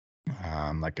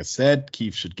 Like I said,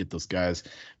 Keefe should get those guys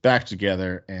back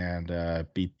together and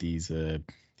beat these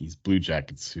Blue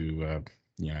Jackets who,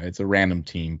 it's a random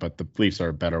team, but the Leafs are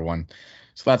a better one.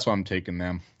 So that's why I'm taking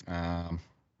them.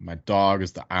 My dog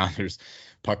is the Islanders,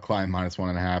 puck line minus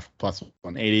 1.5, plus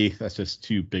 180. That's just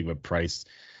too big of a price.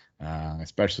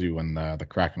 Especially when the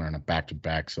Kraken are in a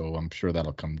back-to-back. So I'm sure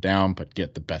that'll come down, but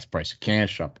get the best price you can,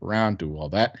 shop around, do all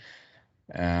that.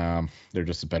 They're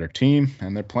just a better team,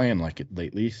 and they're playing like it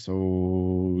lately.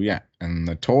 So, yeah. And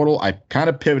the total, I kind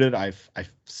of pivoted. I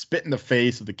spit in the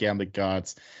face of the gambling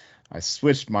gods. I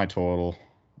switched my total.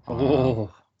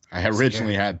 I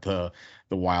originally had the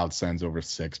Wild Sens over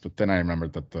 6, but then I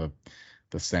remembered that the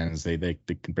Sens, they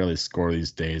can barely score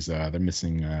these days. They're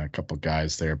missing a couple of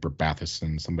guys there, Bert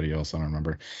Batherson, somebody else, I don't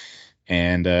remember.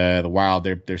 And the Wild,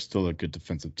 they're still a good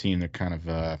defensive team. They're kind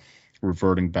of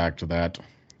reverting back to that,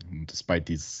 despite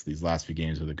these last few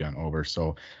games that they've gone over.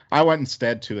 So I went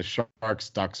instead to the Sharks,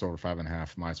 Ducks over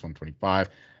 5.5, minus 125.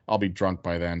 I'll be drunk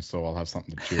by then, so I'll have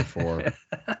something to cheer for.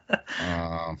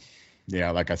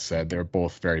 Yeah, like I said, they're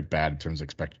both very bad in terms of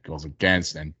expected goals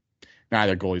against, and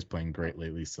neither goalie's playing great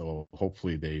lately, so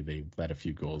hopefully they let a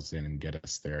few goals in and get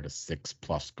us there to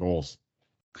 6+ goals.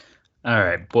 All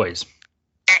right, boys.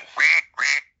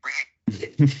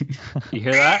 You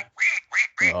hear that?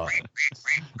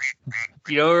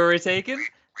 You know where we're taking?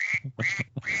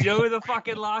 You know where the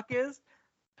fucking lock is?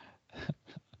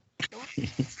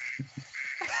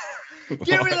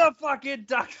 Give me the fucking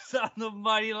Ducks on the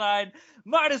money line.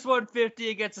 Minus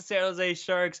 150 against the San Jose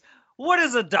Sharks. What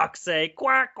does a duck say?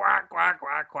 Quack, quack, quack,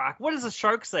 quack, quack. What does a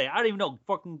shark say? I don't even know.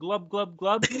 Fucking glub, glub,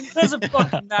 glub. Doesn't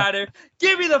fucking matter.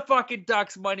 Give me the fucking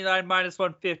Ducks money line, minus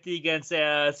 150 against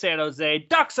San Jose.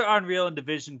 Ducks are unreal in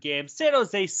division games. San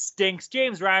Jose stinks.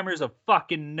 James Reimer's a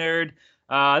fucking nerd.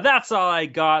 That's all I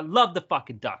got. Love the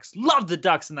fucking Ducks. Love the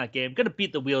Ducks in that game. Gonna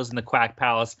beat the Wheels in the Quack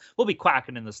Palace. We'll be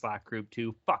quacking in the Slack group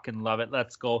too. Fucking love it.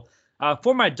 Let's go.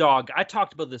 For my dog, I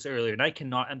talked about this earlier, and I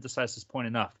cannot emphasize this point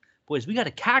enough. Boys, we got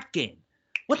a cat game.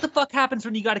 What the fuck happens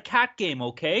when you got a cat game,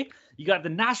 okay? You got the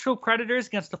Nashville Predators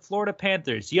against the Florida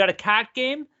Panthers. You got a cat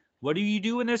game. What do you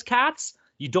do when there's cats?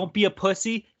 You don't be a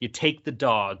pussy. You take the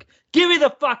dog. Give me the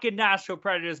fucking Nashville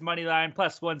Predators money line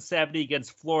plus 170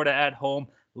 against Florida at home.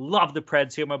 Love the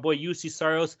Preds here. My boy UC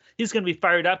Saros, he's going to be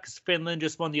fired up because Finland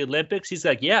just won the Olympics. He's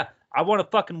like, yeah, I want to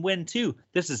fucking win too.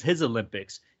 This is his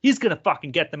Olympics. He's going to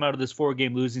fucking get them out of this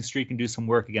 4-game losing streak and do some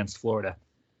work against Florida.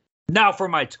 Now for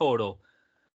my total.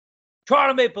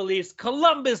 Toronto Maple Leafs,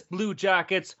 Columbus Blue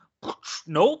Jackets.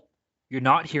 Nope. You're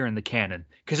not hearing the cannon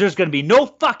because there's going to be no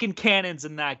fucking cannons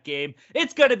in that game.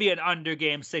 It's going to be an under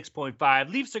game, 6.5.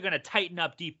 Leafs are going to tighten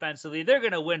up defensively. They're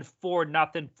going to win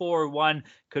 4-0, 4-1.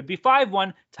 Could be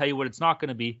 5-1. Tell you what it's not going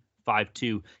to be,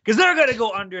 5-2. Because they're going to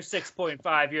go under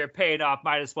 6.5 here, paying off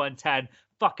minus 110.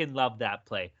 Fucking love that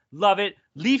play. Love it.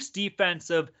 Leafs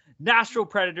defensive. Nashville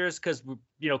Predators because,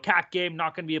 cat game,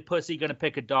 not going to be a pussy, going to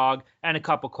pick a dog, and a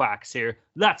couple quacks here.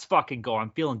 Let's fucking go. I'm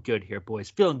feeling good here, boys.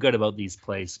 Feeling good about these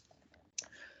plays.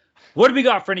 What do we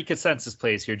got for any consensus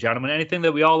plays here, gentlemen? Anything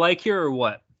that we all like here or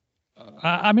what?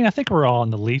 I think we're all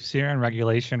in the Leafs here in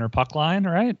regulation or puck line,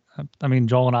 right? I mean,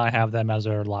 Joel and I have them as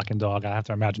our lock and dog. I have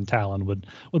to imagine Talon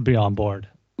would be on board.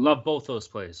 Love both those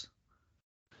plays.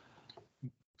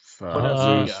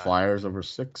 Blues Flyers over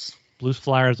 6. Blues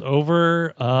Flyers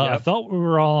over. Yep. I thought we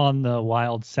were all on the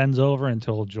Wild Sens over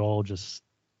until Joel just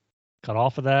got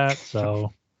off of that.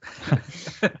 So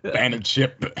abandoned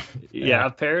ship. Yeah,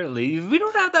 apparently we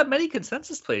don't have that many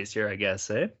consensus plays here, I guess,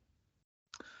 eh?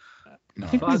 No,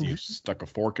 you stuck a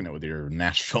fork in it with your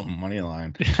Nashville money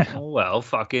line. Oh, well,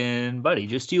 fucking buddy,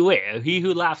 just you wait. He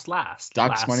who laughs last.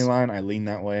 Ducks money line. I lean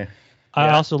that way. I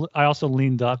also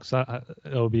lean Ducks.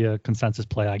 It'll be a consensus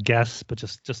play, I guess, but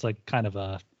just like kind of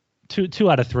a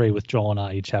two out of 3 with Joel and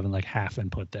I each having like half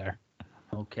input there.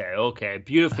 Okay,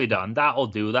 beautifully done. That'll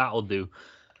do.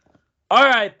 All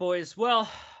right, boys. Well,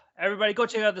 everybody, go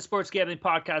check out the Sports Gambling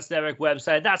Podcast Network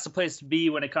website. That's the place to be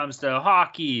when it comes to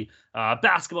hockey.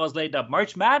 Basketball's laid up.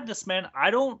 March Madness, man.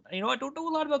 I don't know a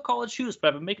lot about college hoops, but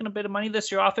I've been making a bit of money this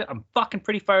year off it. I'm fucking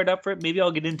pretty fired up for it. Maybe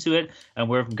I'll get into it. And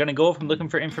where I'm going to go if I'm looking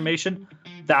for information,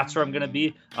 that's where I'm going to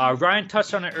be. Ryan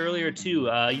touched on it earlier, too.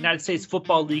 United States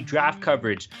Football League draft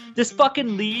coverage. This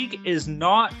fucking league is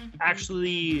not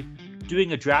actually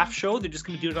doing a draft show. They're just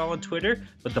going to do it all on Twitter,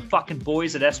 but the fucking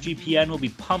boys at SGPN will be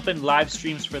pumping live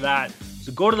streams for that.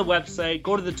 So go to the website,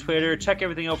 go to the Twitter, check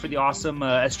everything out for the awesome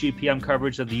SGPN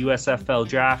coverage of the USFL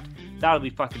draft. That'll be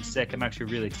fucking sick. I'm actually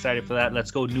really excited for that.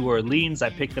 Let's go New Orleans. I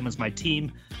picked them as my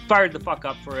team. Fired the fuck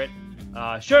up for it.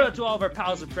 Shout out to all of our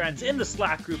pals and friends in the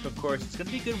Slack group, of course. It's going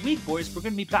to be a good week, boys. We're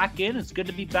going to be back in. It's good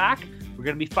to be back. We're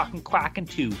going to be fucking quacking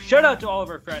too. Shout out to all of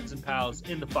our friends and pals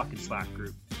in the fucking Slack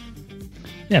group.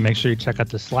 Yeah, make sure you check out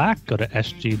the Slack. Go to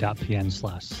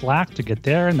sg.pn/Slack to get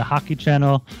there. In the Hockey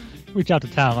Channel, reach out to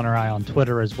Talon or I on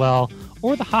Twitter as well,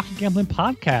 or the Hockey Gambling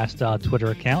Podcast Twitter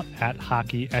account at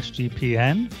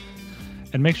HockeySGPN.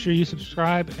 And make sure you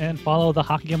subscribe and follow the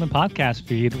Hockey Gambling Podcast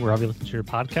feed wherever you listen to your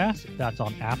podcast. If that's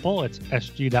on Apple, it's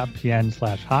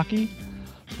sg.pn/hockey.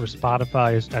 For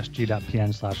Spotify, it's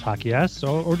sg.pn/hockeys,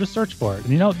 or just search for it.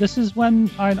 And this is when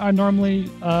I normally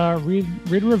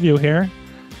read a review here.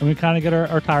 And we kind of get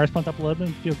our tires pumped up a little bit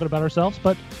and feel good about ourselves.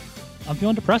 But I'm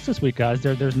feeling depressed this week, guys.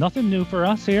 There's nothing new for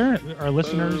us here. Our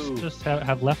listeners just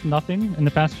have left nothing in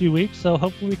the past few weeks. So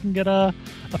hopefully we can get a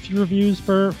few reviews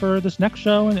for this next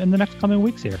show and in the next coming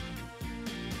weeks here.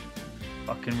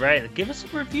 Fucking right. Give us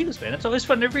some reviews, man. It's always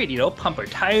fun to read. Pump our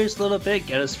tires a little bit,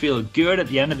 get us feeling good at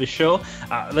the end of the show.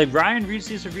 Ryan reads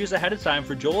these reviews ahead of time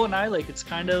for Joel and I. It's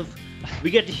kind of,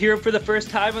 we get to hear them for the first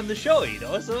time on the show,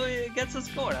 so it gets us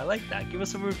going. I like that. Give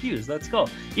us some reviews. Let's go.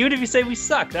 Even if you say we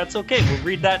suck, that's okay. We'll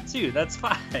read that too. That's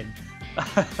fine.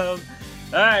 All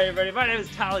right, everybody. My name is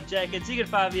Talon Jenkins. You can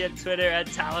find me on Twitter at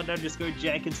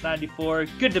Talon_Jenkins94.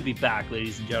 Good to be back,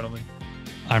 ladies and gentlemen.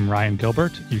 I'm Ryan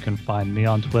Gilbert. You can find me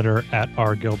on Twitter at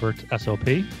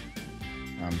rgilbertsop.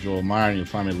 I'm Joel Meyer, and you'll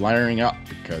find me layering up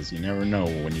because you never know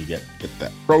when you get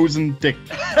that frozen dick.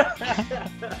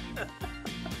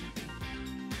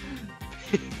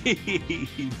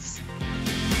 Peace.